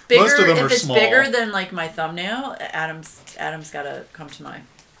it's bigger, Most of them are small. Bigger than like my thumbnail, Adam's got to come to my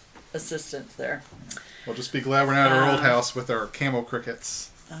assistance there. Well, just be glad we're not at our old house with our camel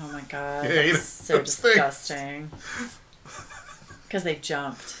crickets. Oh my God, Yeah, that's so disgusting. Because they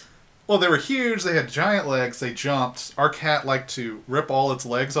jumped. Well, they were huge. They had giant legs. They jumped. Our cat liked to rip all its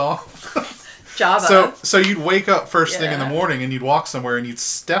legs off. Java. So you'd wake up first thing in the morning and you'd walk somewhere and you'd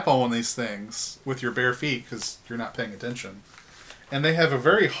step on one of these things with your bare feet because you're not paying attention. And they have a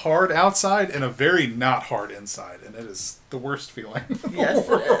very hard outside and a very not hard inside, and it is the worst feeling. Yes,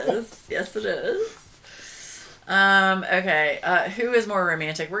 it is. Yes, it is. Okay. Who is more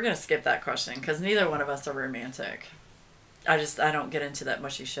romantic? We're gonna skip that question because neither one of us are romantic. I don't get into that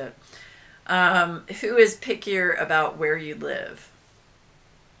mushy shit. Who is pickier about where you live?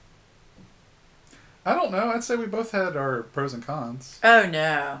 I don't know. I'd say we both had our pros and cons. Oh,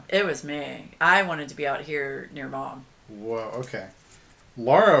 no. It was me. I wanted to be out here near Mom. Whoa, okay.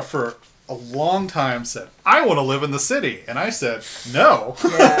 Laura, for a long time, said, I want to live in the city. And I said, no.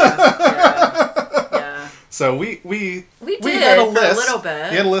 Yeah. So we did had a for list. A little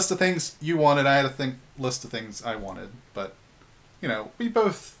bit. You had a list of things you wanted. I had a list of things I wanted. But, we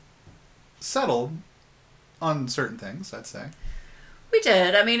both settled on certain things, I'd say. We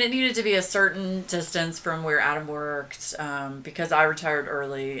did. I mean, it needed to be a certain distance from where Adam worked because I retired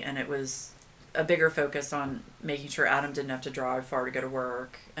early, and it was a bigger focus on making sure Adam didn't have to drive far to go to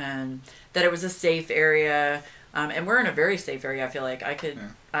work, and that it was a safe area. And we're in a very safe area. I feel like I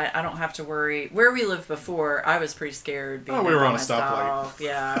don't have to worry. Where we lived before, I was pretty scared being we were on myself. a stoplight.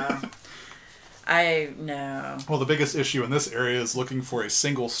 Yeah. I know. Well, the biggest issue in this area is looking for a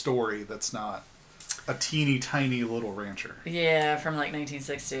single story that's not a teeny tiny little rancher. Yeah, from like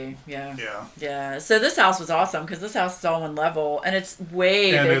 1960. Yeah. Yeah. So this house was awesome because this house is all one level and it's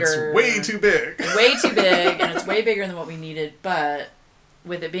way bigger. And it's way too big. Way too big, and it's way bigger than what we needed. But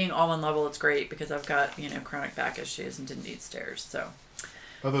with it being all one level, it's great because I've got, chronic back issues and didn't need stairs. So.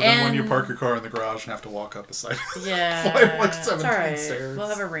 Other than when you park your car in the garage and have to walk up a side. Yeah. Flight of like 17 it's all right. stairs. We'll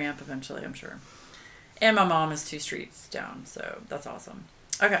have a ramp eventually, I'm sure. And my mom is 2 streets down, so that's awesome.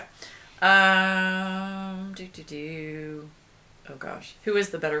 Okay. Oh gosh. Who is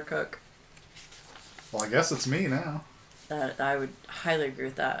the better cook? Well, I guess it's me now. I would highly agree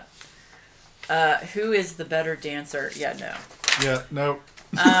with that. Who is the better dancer? Yeah, no. Yeah, nope.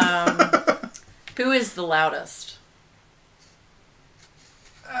 Who is the loudest?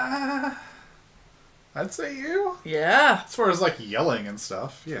 I'd say you. Yeah. As far as like yelling and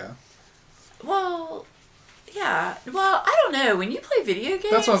stuff, yeah. Well, yeah. Well, I don't know. When you play video games,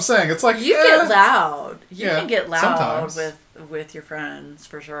 that's what I'm saying. It's like you get loud. You can get loud sometimes. with your friends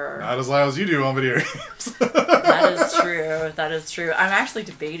for sure. Not as loud as you do on video games. That is true. That is true. I'm actually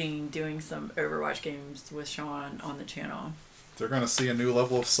debating doing some Overwatch games with Sean on the channel. They're going to see a new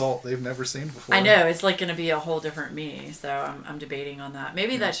level of salt they've never seen before. I know. It's like going to be a whole different me. So I'm debating on that.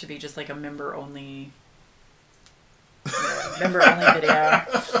 Maybe that should be just like a member only video.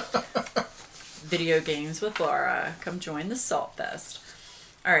 Video games with Laura. Come join the Salt Fest.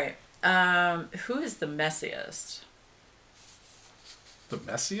 All right. Who is the messiest? The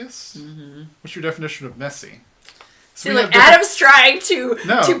messiest? Mm-hmm. What's your definition of messy? See, look, Adam's trying to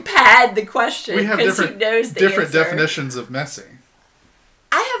pad the question because he knows the different answer. definitions of messy.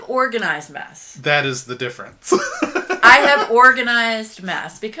 I have organized mess. That is the difference. I have organized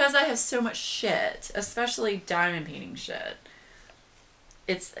mess because I have so much shit, especially diamond painting shit.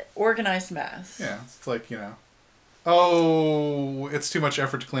 It's organized mess. Yeah, it's like, it's too much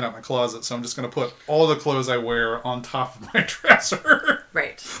effort to clean out my closet, so I'm just going to put all the clothes I wear on top of my dresser.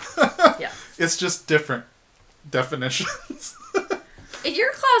 Right. Yeah. It's just different definitions.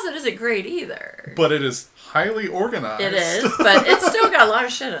 Your closet isn't great either. But it is highly organized. It is, but it's still got a lot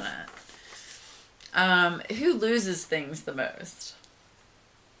of shit in it. Who loses things the most?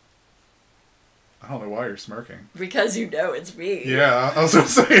 I don't know why you're smirking. Because you know it's me. Yeah, I was going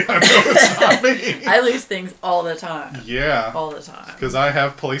to say, I know it's not me. I lose things all the time. Yeah. All the time. Because I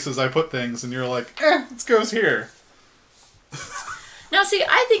have places I put things, and you're like, it goes here. Now, see,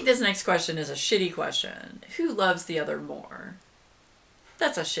 I think this next question is a shitty question. Who loves the other more?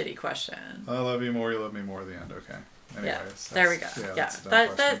 That's a shitty question. I love you more, you love me more at the end. Okay. Anyways, yeah, there we go. Yeah,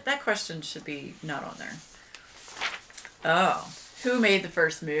 that question should be not on there. Oh, who made the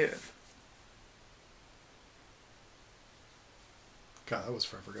first move? God, that was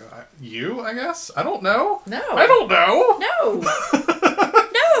forever ago. You, I guess? I don't know. No. I don't know. No.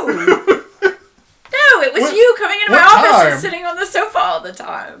 No, it was you coming into my office and sitting on the sofa all the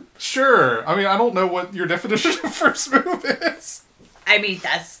time. Sure. I mean, I don't know what your definition of first move is. I mean,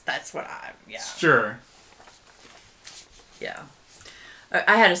 that's what yeah. Sure. Yeah.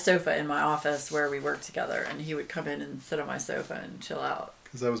 I had a sofa in my office where we worked together, and he would come in and sit on my sofa and chill out.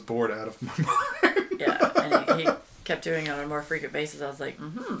 Because I was bored out of my mind. Yeah, and he kept doing it on a more frequent basis. I was like,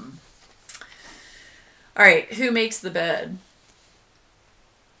 All right, who makes the bed?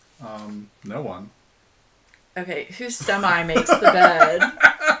 No one. Okay, who semi makes the bed?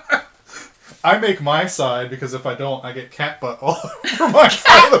 I make my side because if I don't, I get cat butt all over my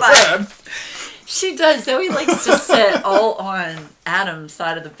side of the bed. She does. Zoe likes to sit all on Adam's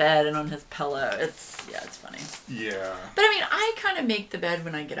side of the bed and on his pillow. It's funny. Yeah. But I mean, I kind of make the bed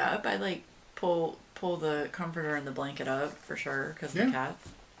when I get up. I like pull the comforter and the blanket up for sure because of the cats.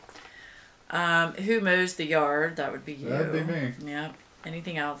 Who mows the yard? That would be you. That'd be me. Yep.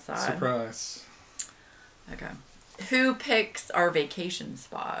 Anything outside? Surprise. Okay. Who picks our vacation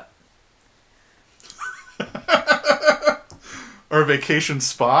spot? Our vacation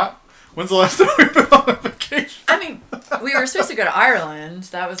spot? When's the last time we've been on a vacation? I mean, we were supposed to go to Ireland.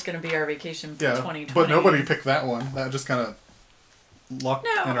 That was going to be our vacation for 2020. But nobody picked that one. That just kind of lucked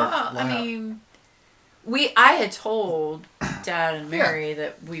in our lap. I mean, I had told Dad and Mary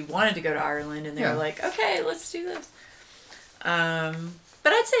that we wanted to go to Ireland, and they were like, okay, let's do this. But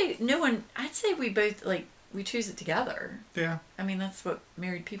I'd say we both, like, we choose it together. Yeah. I mean, that's what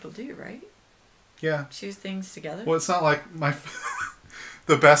married people do, right? Yeah. Choose things together. Well, it's not like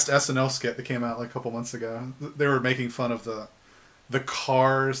the best SNL skit that came out like a couple months ago. They were making fun of the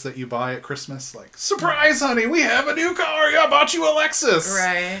cars that you buy at Christmas. Like, surprise, honey, we have a new car. Yeah, I bought you a Lexus.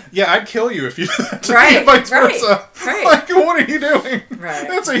 Right. Yeah, I'd kill you if you did that to me and vice versa. Right. Like, what are you doing? Right.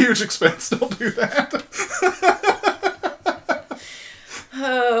 That's a huge expense. Don't do that.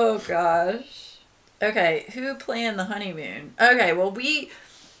 Oh, gosh. Okay, who planned the honeymoon? Okay, well, we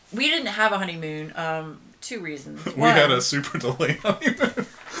didn't have a honeymoon. 2 reasons. We had a super delayed honeymoon.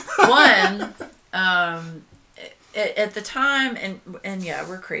 One, at the time, and yeah,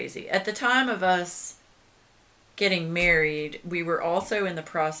 we're crazy. At the time of us getting married, we were also in the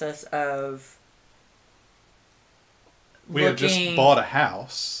process of We had just bought a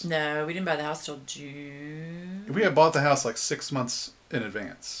house. No, we didn't buy the house till June. We had bought the house like 6 months in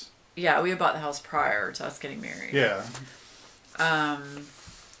advance. Yeah, we had bought the house prior to us getting married. Yeah.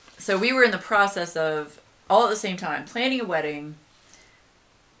 So we were in the process of, all at the same time, planning a wedding,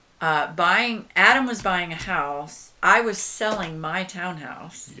 Adam was buying a house. I was selling my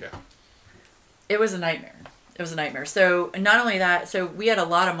townhouse. Yeah. It was a nightmare. So not only that, so we had a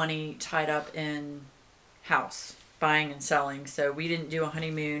lot of money tied up in house buying and selling. So we didn't do a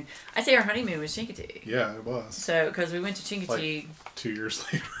honeymoon. I say our honeymoon was Chincoteague. Yeah, it was. So, because we went to Chincoteague. Like 2 years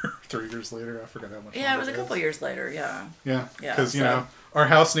later, 3 years later, I forgot how much. Yeah, it was a couple years later, yeah. Yeah, because, you know, our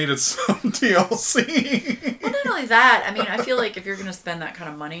house needed some TLC. Well, not only that, I mean, I feel like if you're going to spend that kind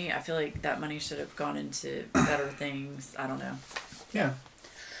of money, I feel like that money should have gone into better things. I don't know. Yeah.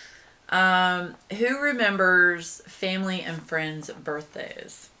 Who remembers family and friends'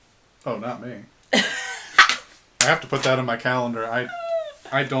 birthdays? Oh, not me. I have to put that on my calendar.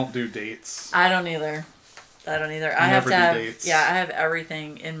 I don't do dates. I don't either. I have to have dates. Yeah, I have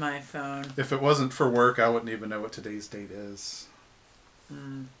everything in my phone. If it wasn't for work, I wouldn't even know what today's date is.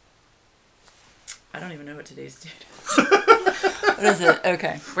 I don't even know what today's date is. What is it?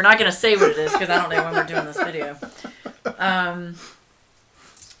 Okay. We're not going to say what it is because I don't know when we're doing this video.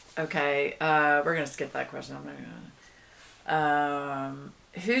 Okay. We're going to skip that question. I'm not going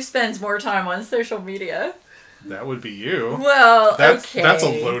to. Who spends more time on social media? That would be you. Well, that's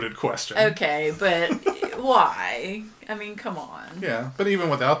a loaded question. Okay, but why? I mean, come on. Yeah, but even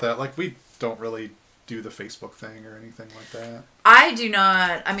without that, like, we don't really do the Facebook thing or anything like that. I do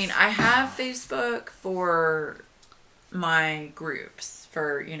not. I mean, I have Facebook for my groups,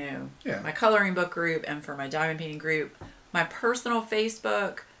 for, you know, my coloring book group and for my diamond painting group. My personal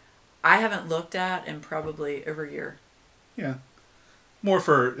Facebook, I haven't looked at in probably over a year. Yeah. More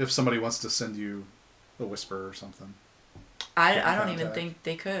for if somebody wants to send you a whisper or something. I don't even think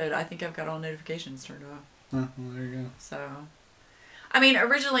they could. I think I've got all notifications turned off. Well, there you go. So, I mean,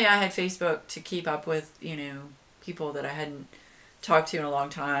 originally I had Facebook to keep up with, you know, people that I hadn't talked to in a long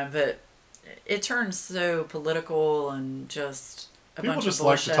time, but it turns so political and just a bunch of bullshit. People just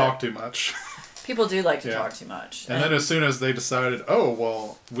like to talk too much. People do like to talk too much. And then as soon as they decided, oh,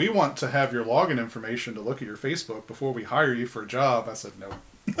 well, we want to have your login information to look at your Facebook before we hire you for a job, I said, no.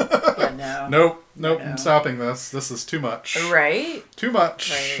 Yeah, no. Nope, I'm stopping this. This is too much. Right? Too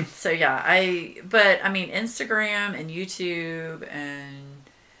much. Right. So, yeah, but, I mean, Instagram and YouTube, and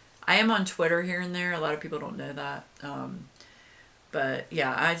I am on Twitter here and there. A lot of people don't know that. But,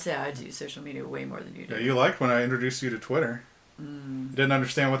 yeah, I'd say I do social media way more than you do. Yeah, you liked when I introduced you to Twitter. You didn't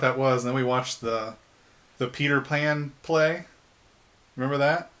understand what that was, and then we watched the Peter Pan play. Remember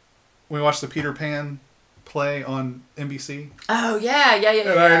that? We watched the Peter Pan play on NBC. Oh, yeah.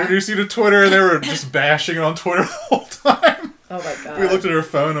 And I introduced you to Twitter, and they were just bashing it on Twitter the whole time. Oh, my God. We looked at our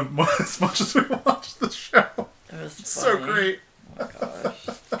phone as much as we watched the show. It was so great. Oh, my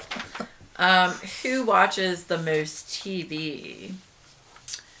gosh. Who watches the most TV?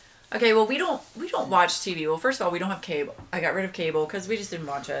 Okay, well, we don't watch TV. Well, first of all, we don't have cable. I got rid of cable because we just didn't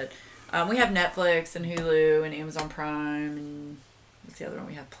watch it. We have Netflix and Hulu and Amazon Prime and what's the other one?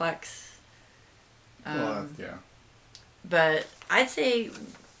 We have Plex. Yeah. But I'd say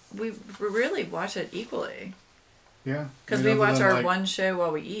we really watch it equally. Yeah. Because we watch our one show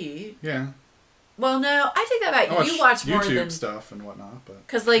while we eat. Yeah. Well, no, I take that back. You watch more YouTube than stuff and whatnot, but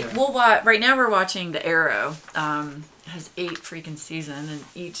because we'll watch. Right now, we're watching The Arrow. Has 8 freaking seasons, and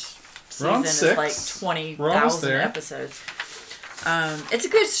each season is like 20,000 episodes. It's a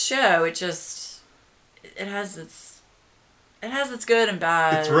good show. It has its good and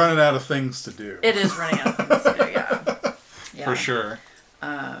bad. It's running out of things to do. It is running out of things to do. Yeah. For sure.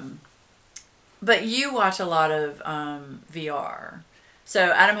 But you watch a lot of VR.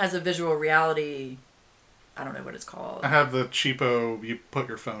 So Adam has a visual reality. I don't know what it's called. I have the cheapo. You put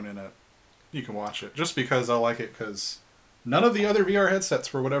your phone in it. You can watch it just because I like it. Because none of the other VR headsets,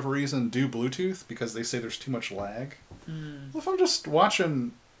 for whatever reason, do Bluetooth because they say there's too much lag. Well, if I'm just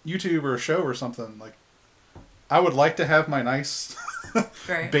watching YouTube or a show or something, like I would like to have my nice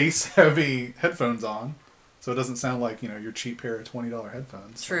bass-heavy headphones on. So it doesn't sound like, your cheap pair of $20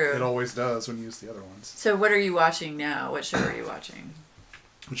 headphones. True. It always does when you use the other ones. So what are you watching now? What show are you watching?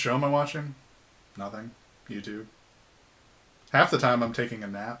 What show am I watching? Nothing. YouTube. Half the time I'm taking a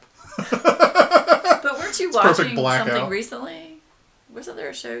nap. But weren't you watching something recently? Wasn't there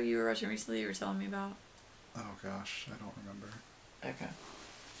a show you were watching recently you were telling me about? Oh gosh, I don't remember. Okay.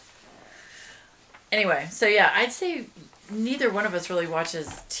 Anyway, so yeah, I'd say neither one of us really watches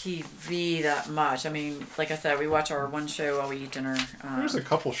TV that much. I mean, like I said, we watch our one show while we eat dinner. There's a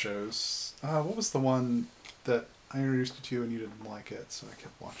couple shows. What was the one that I introduced you to and you didn't like it, so I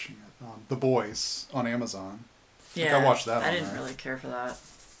kept watching it? The Boys on Amazon. Yeah, I watched that. I didn't really care for that.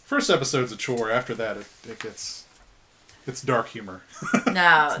 First episode's a chore. After that, it gets... It's dark humor.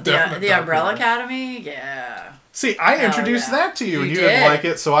 No, the Umbrella Academy? Yeah. See, I introduced that to you and you didn't like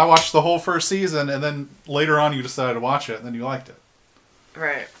it, so I watched the whole first season, and then later on you decided to watch it, and then you liked it.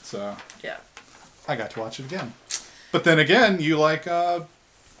 Right. So... Yeah. I got to watch it again. But then again, you like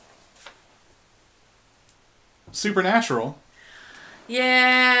Supernatural.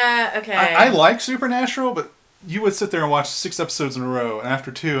 Yeah, okay. I like Supernatural, but you would sit there and watch 6 episodes in a row, and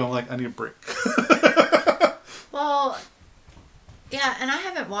after 2, I'm like, I need a break. Well, yeah, and I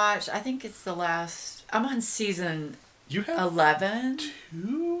haven't watched, I think it's the last, I'm on season 11.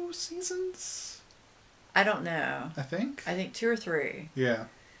 2 seasons? I don't know. I think 2 or 3. Yeah.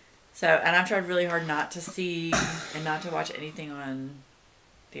 So, and I've tried really hard not to see and not to watch anything on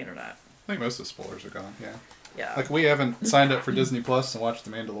the internet. I think most of the spoilers are gone, yeah. Yeah. Like, we haven't signed up for Disney Plus and watched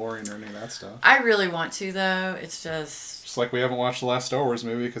The Mandalorian or any of that stuff. I really want to, though. It's just... Just like we haven't watched the last Star Wars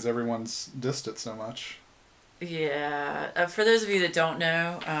movie because everyone's dissed it so much. Yeah. For those of you that don't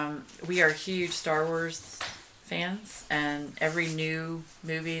know, we are huge Star Wars fans, and every new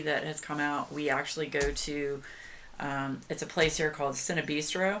movie that has come out, we actually go to... it's a place here called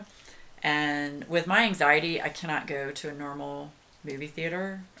Cinebistro, and with my anxiety, I cannot go to a normal movie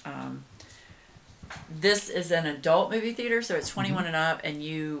theater. This is an adult movie theater, so it's 21 and up, and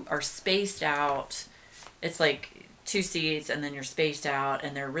you are spaced out. It's like 2 seats, and then you're spaced out,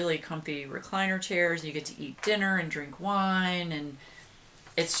 and they're really comfy recliner chairs. You get to eat dinner and drink wine, and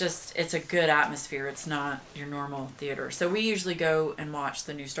it's a good atmosphere. It's not your normal theater. So we usually go and watch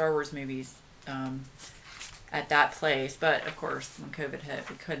the new Star Wars movies at that place, but of course, when COVID hit,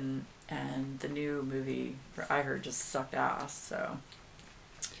 we couldn't, and the new movie, I heard, just sucked ass, so...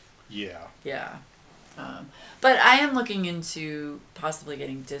 Yeah. Yeah. But I am looking into possibly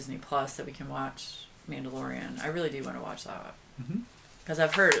getting Disney Plus so we can watch Mandalorian. I really do want to watch that. Because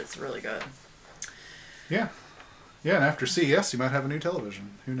I've heard it's really good. Yeah. Yeah, and after CES, you might have a new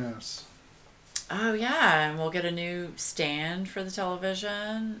television. Who knows? Oh, yeah, and we'll get a new stand for the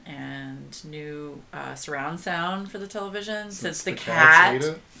television and new surround sound for the television since the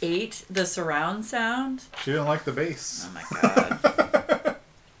cat ate the surround sound. She didn't like the bass. Oh, my God.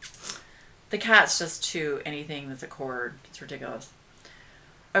 The cat's just chew anything that's a cord. It's ridiculous.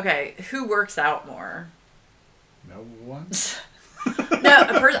 Okay, who works out more? No one.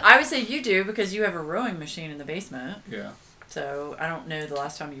 I would say you do because you have a rowing machine in the basement. Yeah. So I don't know the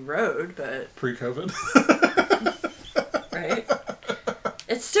last time you rowed, but... Pre-COVID. Right?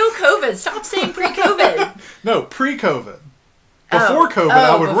 It's still COVID. Stop saying pre-COVID. No, pre-COVID. Before COVID,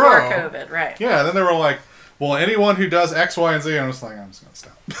 I would row. Before COVID, right. Yeah, then they were like, well, anyone who does X, Y, and Z, I'm just like, I'm just going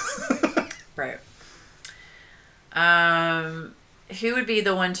to stop. Right. Who would be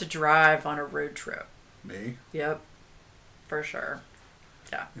the one to drive on a road trip? Me. Yep. For sure.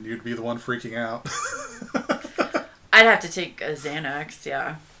 Yeah. And you'd be the one freaking out. I'd have to take a Xanax,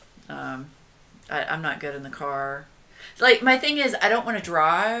 yeah. I'm not good in the car. Like, my thing is, I don't want to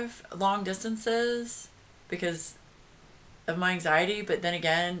drive long distances because of my anxiety, but then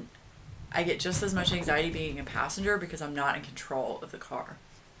again, I get just as much anxiety being a passenger because I'm not in control of the car.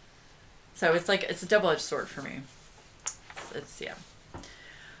 So it's like, it's a double-edged sword for me. It's yeah.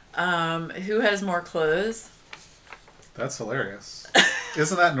 Who has more clothes? That's hilarious.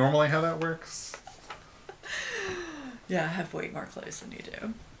 Isn't that normally how that works? Yeah, I have way more clothes than you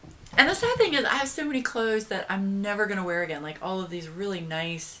do. And the sad thing is, I have so many clothes that I'm never gonna wear again. Like all of these really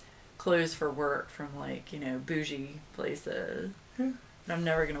nice clothes for work from like, you know, bougie places. Yeah. That I'm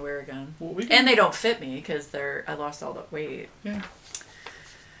never gonna wear again. Well, and they don't fit me because I lost all that weight. Yeah.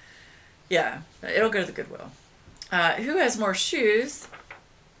 Yeah, it'll go to the Goodwill. Who has more shoes?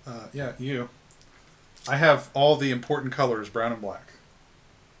 Yeah, you. I have all the important colors, brown and black.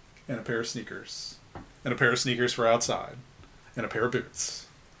 And a pair of sneakers. And a pair of sneakers for outside. And a pair of boots.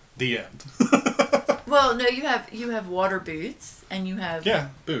 The end. Well, no, you have water boots, and you have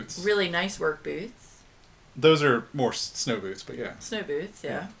boots. Really nice work boots. Those are more snow boots, but yeah. Snow boots,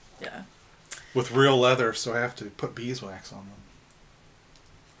 yeah. With real leather, so I have to put beeswax on them.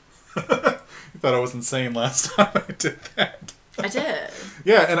 You thought I was insane last time I did that. I did.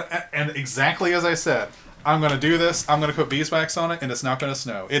 Yeah, and exactly as I said, I'm going to do this, I'm going to put beeswax on it, and it's not going to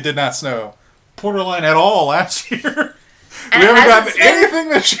snow. It did not snow borderline at all last year. And we haven't gotten anything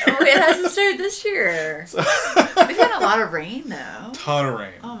this year. Oh, it hasn't snowed this year. So. We've had a lot of rain, though. Ton of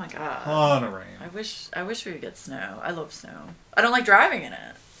rain. Oh, my God. Ton of rain. I wish we would get snow. I love snow. I don't like driving in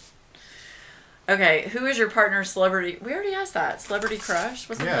it. Okay, who is your partner's celebrity? We already asked that. Celebrity crush?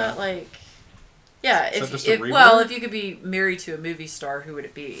 Wasn't that like... Yeah, if you could be married to a movie star, who would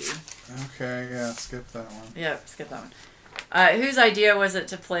it be? Okay, yeah, skip that one. Yep, skip that one. Whose idea was it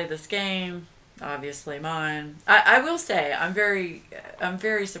to play this game? Obviously mine. I will say I'm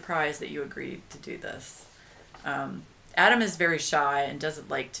very surprised that you agreed to do this. Adam is very shy and doesn't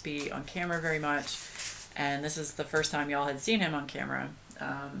like to be on camera very much, and this is the first time y'all had seen him on camera.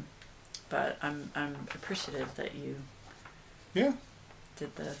 But I'm appreciative that you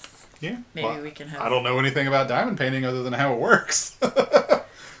did this. Yeah. Maybe we can have... I don't know anything about diamond painting other than how it works. But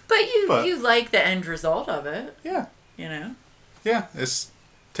you like the end result of it. Yeah. You know? Yeah. It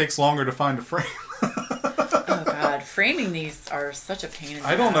takes longer to find a frame. Oh, God. Framing these are such a pain in the ass.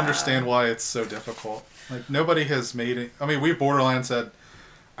 I don't understand why it's so difficult. Like, nobody has made it... I mean, we borderline said,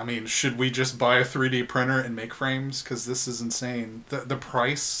 should we just buy a 3D printer and make frames? Because this is insane. The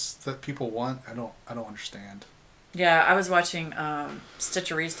price that people want, I don't understand. Yeah, I was watching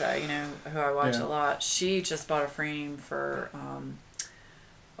Stitcherista, you know, who I watch a lot. She just bought a frame for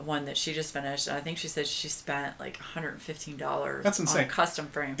one that she just finished. And I think she said she spent like $115 That's insane. On a custom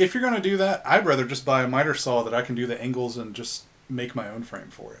frame. If you're going to do that, I'd rather just buy a miter saw that I can do the angles and just make my own frame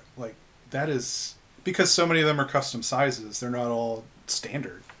for it. Like, that is... Because so many of them are custom sizes. They're not all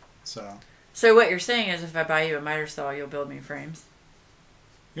standard. So what you're saying is if I buy you a miter saw, you'll build me frames?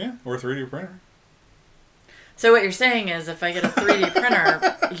 Yeah, or a 3D printer. So what you're saying is if I get a 3D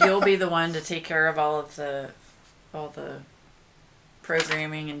printer, you'll be the one to take care of all the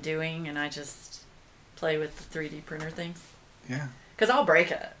programming and doing, and I just play with the 3D printer things? Yeah. Because I'll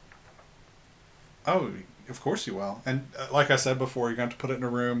break it. Oh, of course you will. And like I said before, you're going to have to put it in a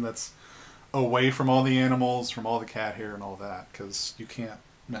room that's away from all the animals, from all the cat hair and all that, because you can't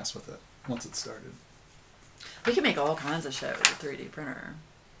mess with it once it's started. We can make all kinds of shit with a 3D printer.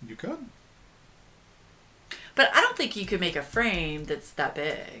 You could. But I don't think you could make a frame that's that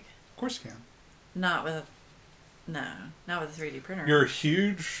big. Of course you can. Not with a 3D printer. You're a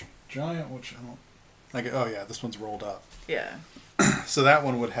huge, giant, which I don't... Like, oh yeah, this one's rolled up. Yeah. So that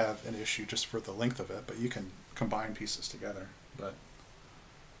one would have an issue just for the length of it, but you can combine pieces together. But,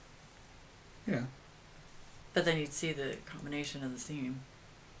 yeah. But then you'd see the combination of the seam.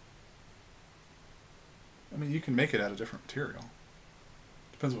 I mean, you can make it out of different material.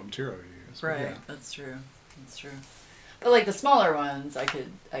 Depends what material you use. Right, yeah. That's true. But like the smaller ones, I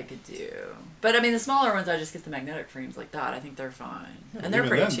could do. But I mean, the smaller ones, I just get the magnetic frames like that. I think they're fine, yeah, and they're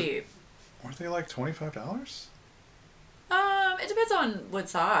pretty cheap. Aren't they like $25? It depends on what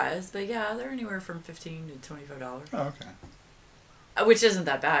size, but yeah, they're anywhere from $15 to $25. Oh, okay. Which isn't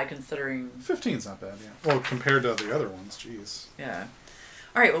that bad considering. 15's not bad, yeah. Well, compared to the other ones, jeez. Yeah.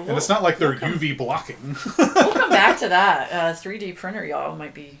 All right. Well, and it's not like they're UV blocking. We'll come back to that. 3D printer, y'all,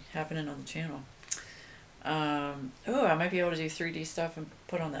 might be happening on the channel. I might be able to do 3D stuff and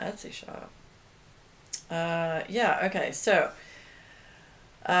put on the Etsy shop. Yeah. Okay. So,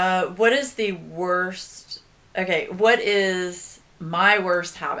 what is the worst? Okay. What is my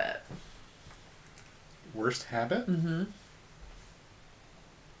worst habit? Worst habit? Mm-hmm.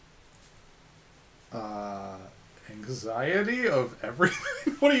 Anxiety of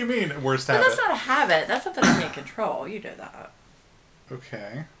everything? What do you mean, worst habit? But that's not a habit. That's something I can't control. You know that.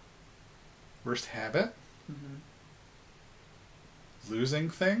 Okay. Worst habit? Mm-hmm. Losing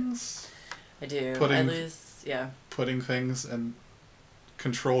things? I do. Putting I lose Yeah. putting things in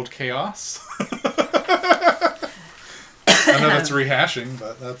controlled chaos. I know that's rehashing,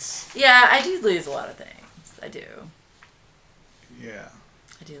 but that's... Yeah, I do lose a lot of things. I do. Yeah.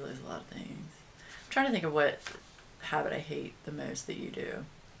 I do lose a lot of things. I'm trying to think of what habit I hate the most that you do.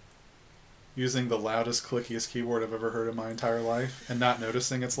 Using the loudest, clickiest keyboard I've ever heard in my entire life and not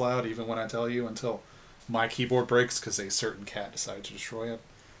noticing it's loud even when I tell you until my keyboard breaks because a certain cat decided to destroy it.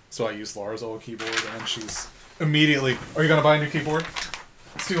 So I use Laura's old keyboard and she's immediately, are you going to buy a new keyboard?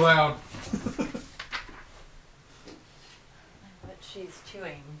 It's too loud. But she's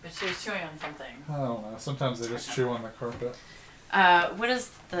chewing on something. I don't know. Sometimes they just chew on the carpet. What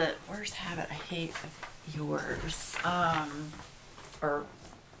is the worst habit I hate of yours? Or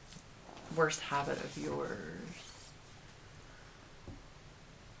worst habit of yours?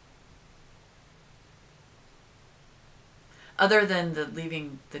 Other than the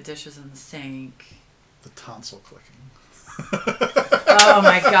leaving the dishes in the sink. The tonsil clicking. Oh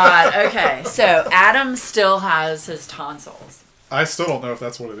my god. Okay, so Adam still has his tonsils. I still don't know if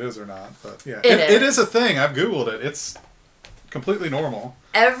that's what it is or not, but yeah. It is a thing. I've Googled it. It's completely normal.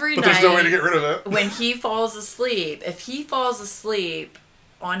 Every night. But there's no way to get rid of it. When he falls asleep, if he falls asleep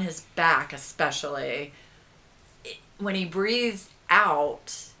on his back especially, when he breathes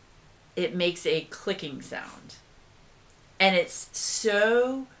out, it makes a clicking sound. And it's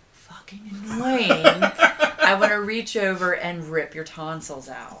so fucking annoying. I want to reach over and rip your tonsils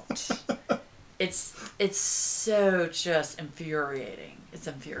out. It's so just infuriating. It's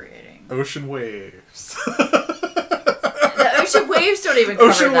infuriating. Ocean waves. The ocean waves don't even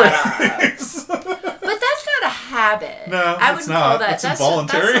cover that waves. up. But that's not a habit. No, I wouldn't call that. It's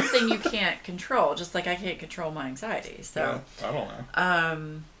involuntary. That's something you can't control. Just like I can't control my anxiety. So yeah, I don't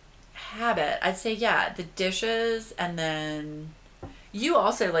know. Habit. I'd say the dishes, and then you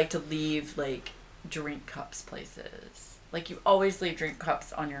also like to leave like drink cups places. Like you always leave drink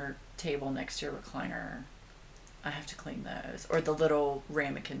cups on your table next to your recliner. I have to clean those. Or the little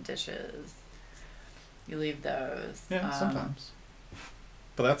ramekin dishes. You leave those. Yeah, sometimes.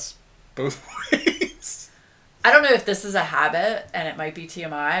 But that's both ways. I don't know if this is a habit, and it might be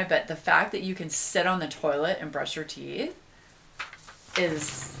TMI, but the fact that you can sit on the toilet and brush your teeth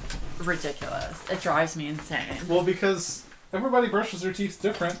is ridiculous. It drives me insane. Well, because everybody brushes their teeth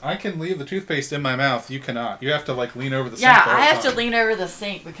different. I can leave the toothpaste in my mouth. You cannot. You have to like lean over the sink. Yeah, I have to lean over the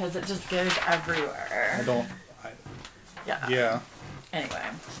sink because it just goes everywhere. Yeah. Anyway,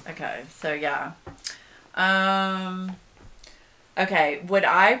 okay, so yeah. Okay, would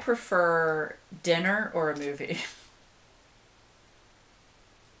I prefer dinner or a movie?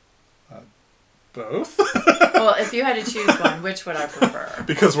 Both? Well, if you had to choose one, which would I prefer?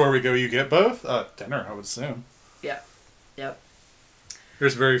 Because where we go, you get both? Dinner, I would assume. Yep.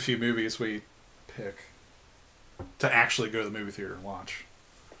 There's very few movies we pick to actually go to the movie theater and watch.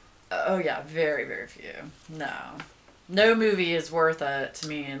 Oh, yeah, very, very few. No movie is worth it to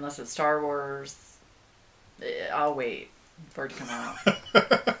me unless it's Star Wars. I'll wait for it to come out.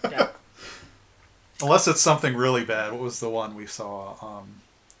 Yeah. Unless it's something really bad. What was the one we saw?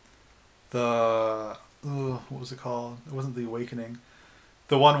 What was it called? It wasn't The Awakening.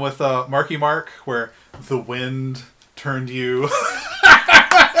 The one with Marky Mark where the wind turned you.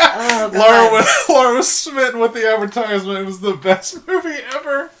 Oh, God. Laura was smitten with the advertisement. It was the best movie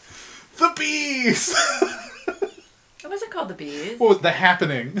ever. The Bees. It wasn't called The Bees. Well, The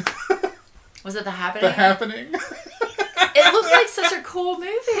Happening. Was it The Happening? The Happening. It looked like such a cool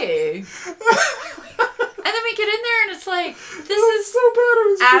movie. And then we get in there and it's like, this is so bad. It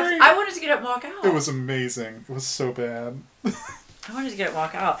was great. I wanted to get up and walk out. It was amazing. It was so bad. I wanted to get up and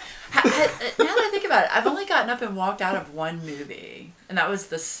walk out. Now that I think about it, I've only gotten up and walked out of one movie. And that was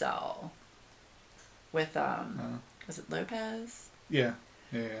The Cell. With, was it Lopez? Yeah.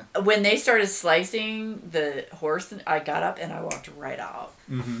 When they started slicing the horse, I got up and I walked right out.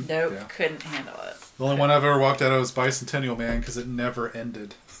 Mm-hmm. Nope, couldn't handle it. The only one I've ever walked out of was Bicentennial Man because it never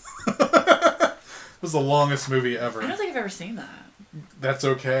ended. It was the longest movie ever. I don't think I've ever seen that. That's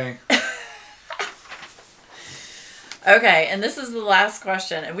okay. Okay, and this is the last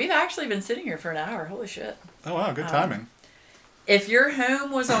question. And we've actually been sitting here for an hour. Holy shit. Oh, wow. Good timing. If your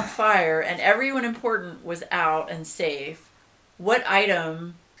home was on fire and everyone important was out and safe, what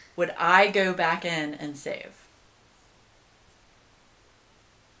item would I go back in and save?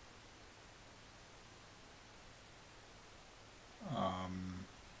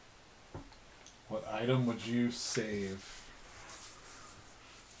 What item would you save?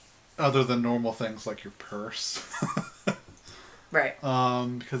 Other than normal things like your purse. Right.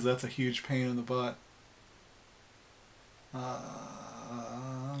 Because that's a huge pain in the butt.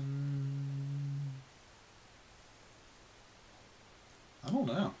 I don't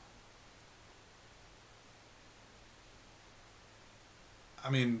know. I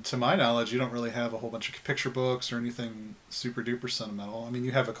mean, to my knowledge, you don't really have a whole bunch of picture books or anything super duper sentimental. I mean,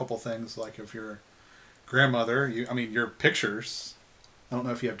 you have a couple things like of your grandmother. Your pictures. I don't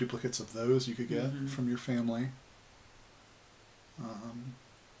know if you have duplicates of those you could get from your family.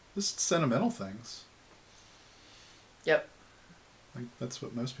 Just sentimental things. Yep. Like that's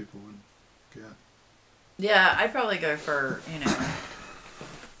what most people would get. Yeah, I'd probably go for,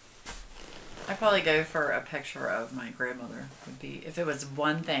 I'd probably go for a picture of my grandmother. Would be, if it was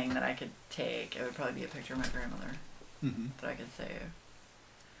one thing that I could take, it would probably be a picture of my grandmother that I could save.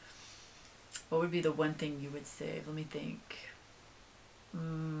 What would be the one thing you would save? Let me think.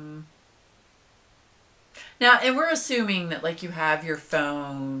 Now, and we're assuming that, like, you have your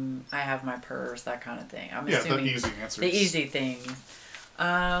phone, I have my purse, that kind of thing. I'm assuming the easy answers. The easy things.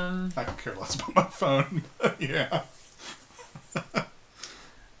 I don't care less about my phone. Yeah.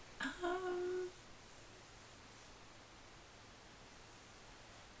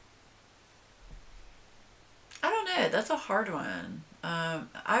 I don't know. That's a hard one.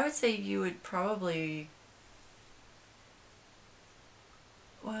 I would say you would probably...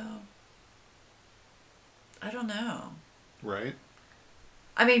 Well, I don't know. Right.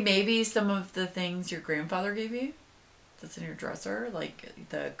 I mean, maybe some of the things your grandfather gave you that's in your dresser, like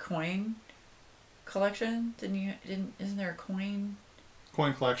the coin collection. Isn't there a coin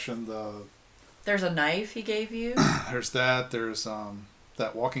collection? There's a knife he gave you. There's that. There's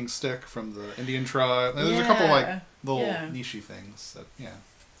that walking stick from the Indian tribe. There's a couple like little nichey things that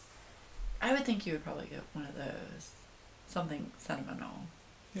I would think you would probably get one of those. Something sentimental.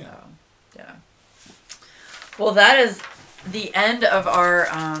 Yeah. So, yeah. Well, that is the end of our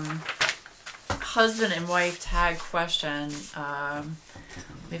husband and wife tag question.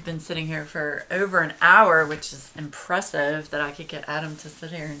 We've been sitting here for over an hour, which is impressive that I could get Adam to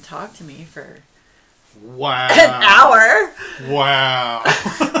sit here and talk to me for an hour. Wow.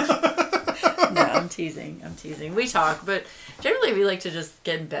 No, I'm teasing. We talk, but generally we like to just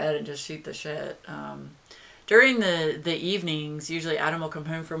get in bed and just shoot the shit. During the evenings, usually Adam will come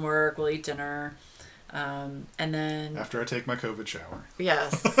home from work, we'll eat dinner, and then... After I take my COVID shower.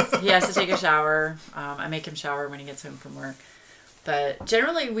 Yes, he has to take a shower. I make him shower when he gets home from work. But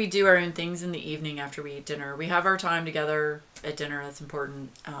generally we do our own things in the evening after we eat dinner. We have our time together at dinner, that's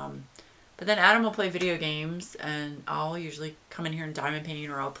important. But then Adam will play video games, and I'll usually come in here and diamond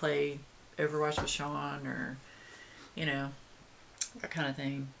paint, or I'll play Overwatch with Sean, or, that kind of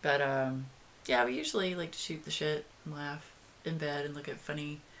thing. But... yeah, we usually like to shoot the shit and laugh in bed and look at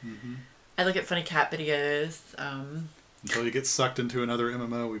funny... I look at funny cat videos. Until you get sucked into another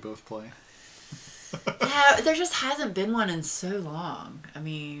MMO we both play. Yeah, there just hasn't been one in so long. I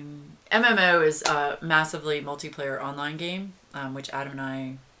mean, MMO is a massively multiplayer online game, which Adam and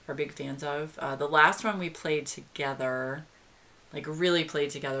I are big fans of. The last one we played together, like really played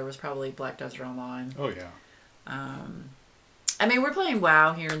together, was probably Black Desert Online. Oh, yeah. I mean, we're playing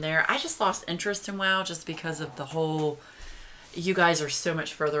WoW here and there. I just lost interest in WoW just because of the whole... You guys are so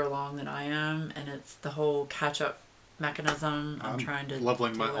much further along than I am, and it's the whole catch-up mechanism. I'm trying to...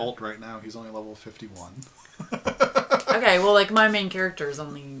 leveling my alt right now. He's only level 51. Okay, well, like, my main character is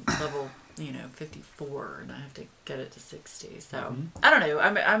only level, 54, and I have to get it to 60. So, I don't know.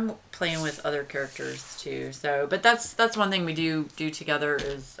 I'm playing with other characters, too. So, but that's one thing we do together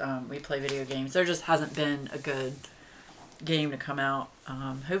is we play video games. There just hasn't been a good... game to come out.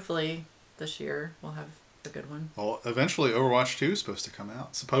 Hopefully this year we'll have a good one. Well, eventually Overwatch 2 is supposed to come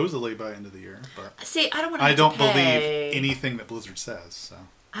out, supposedly by end of the year. But see, I don't want to. I don't believe anything that Blizzard says. So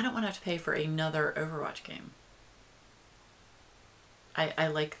I don't want to have to pay for another Overwatch game. I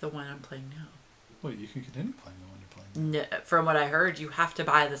like the one I'm playing now. Well, you can continue playing the one you're playing now. No, from what I heard, you have to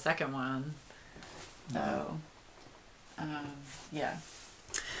buy the second one. So, yeah.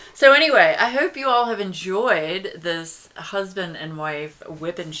 So anyway, I hope you all have enjoyed this husband and wife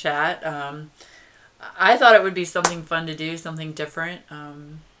WIP and Chat. I thought it would be something fun to do, something different.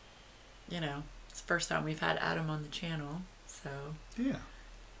 It's the first time we've had Adam on the channel, so yeah,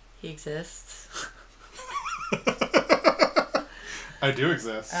 he exists. I do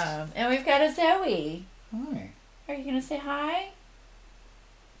exist. And we've got a Zoe. Hi. Are you gonna say hi?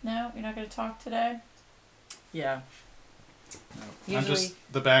 No, you're not gonna talk today. Yeah. No, I'm just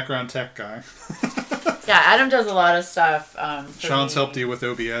the background tech guy. Yeah, Adam does a lot of stuff. Sean's helped you with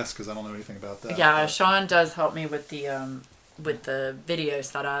OBS because I don't know anything about that. Yeah, Sean does help me with the video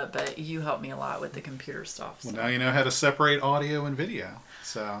setup, but you help me a lot with the computer stuff. So. Well, now you know how to separate audio and video.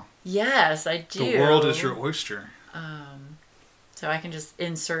 So yes, I do. The world is your oyster. So I can just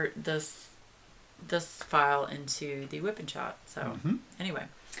insert this this file into the WIP and Chat. So anyway,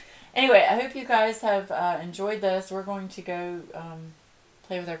 I hope you guys have enjoyed this. We're going to go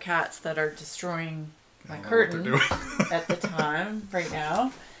play with our cats that are destroying my curtain at the time right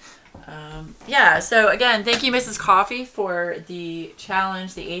now. Yeah, so again, thank you, Mrs. Coffee, for the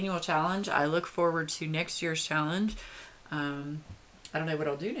challenge, the annual challenge. I look forward to next year's challenge. I don't know what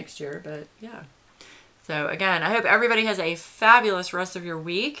I'll do next year, but yeah. So again, I hope everybody has a fabulous rest of your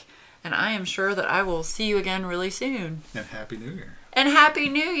week, and I am sure that I will see you again really soon. And Happy New Year. And Happy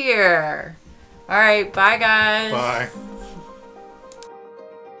New Year. All right, bye guys. Bye.